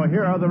now,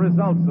 here are the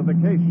results of the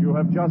case you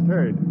have just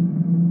heard.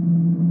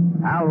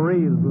 Al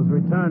Reeves was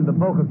returned to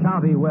Boca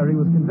County, where he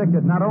was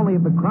convicted not only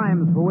of the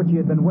crimes for which he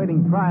had been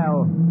waiting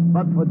trial,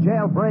 but for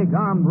jailbreak,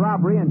 armed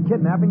robbery, and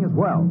kidnapping as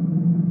well.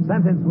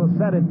 Sentence was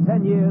set at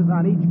 10 years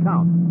on each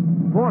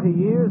count, 40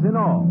 years in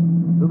all,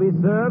 to be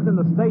served in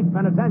the state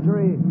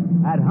penitentiary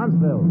at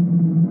Huntsville.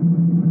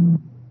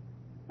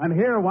 And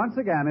here, once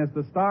again, is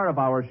the star of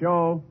our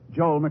show,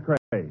 Joel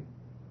McCrea.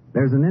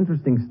 There's an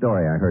interesting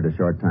story I heard a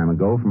short time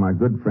ago from our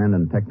good friend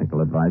and technical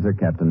advisor,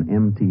 Captain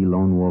M.T.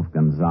 Lone Wolf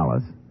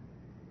Gonzalez.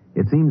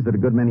 It seems that a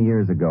good many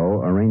years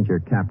ago, a ranger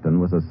captain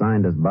was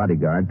assigned as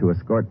bodyguard to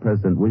escort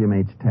President William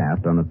H.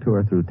 Taft on a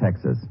tour through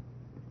Texas.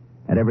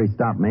 At every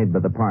stop made by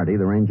the party,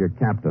 the ranger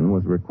captain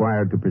was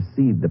required to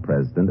precede the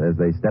president as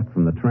they stepped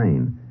from the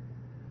train.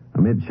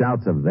 Amid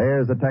shouts of,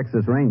 "There's a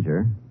Texas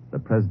Ranger," the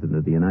President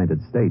of the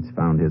United States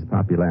found his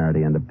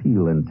popularity and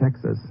appeal in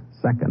Texas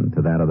second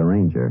to that of the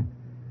ranger.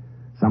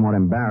 Somewhat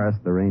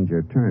embarrassed, the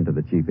ranger turned to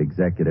the chief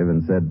executive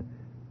and said,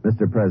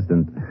 "Mr.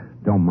 President,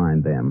 don't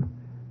mind them.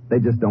 They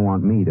just don't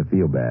want me to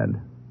feel bad."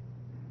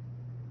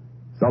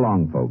 So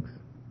long, folks.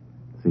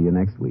 See you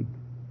next week.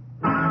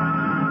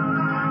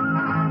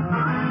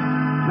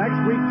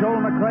 Next week,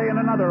 Joel McCrea in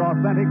another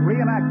authentic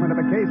reenactment of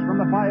a case from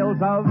the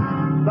files of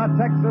the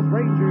Texas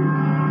Rangers.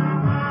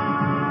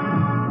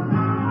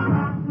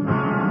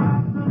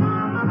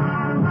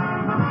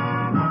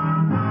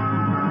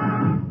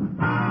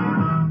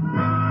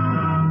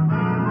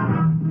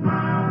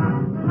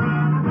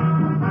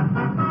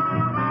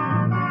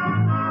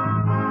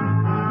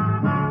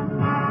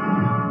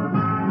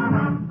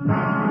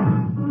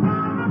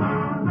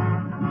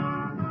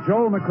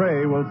 Joel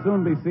McCrea will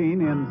soon be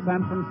seen in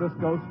San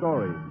Francisco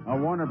Story, a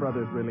Warner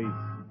Brothers release.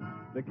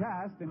 The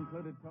cast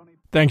included Tony...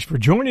 Thanks for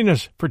joining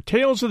us for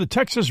Tales of the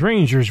Texas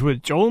Rangers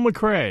with Joel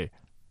McCrea.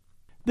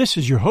 This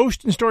is your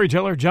host and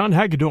storyteller, John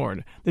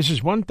Hagedorn. This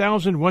is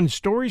 1001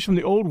 Stories from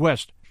the Old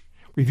West.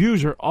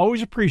 Reviews are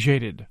always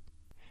appreciated.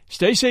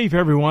 Stay safe,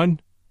 everyone,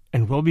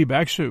 and we'll be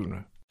back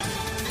soon.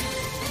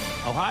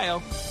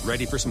 Ohio,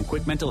 ready for some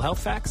quick mental health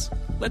facts?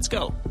 Let's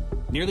go.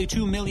 Nearly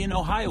 2 million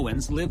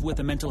Ohioans live with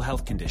a mental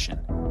health condition.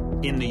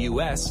 In the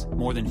U.S.,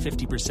 more than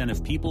 50%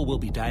 of people will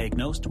be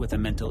diagnosed with a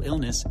mental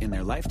illness in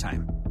their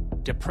lifetime.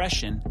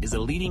 Depression is a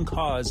leading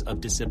cause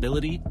of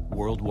disability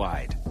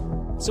worldwide.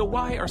 So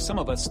why are some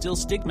of us still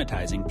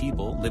stigmatizing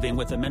people living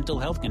with a mental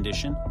health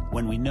condition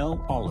when we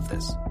know all of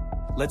this?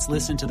 Let's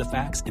listen to the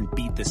facts and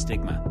beat the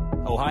stigma.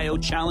 Ohio,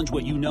 challenge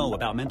what you know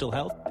about mental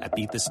health at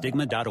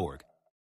beatthestigma.org.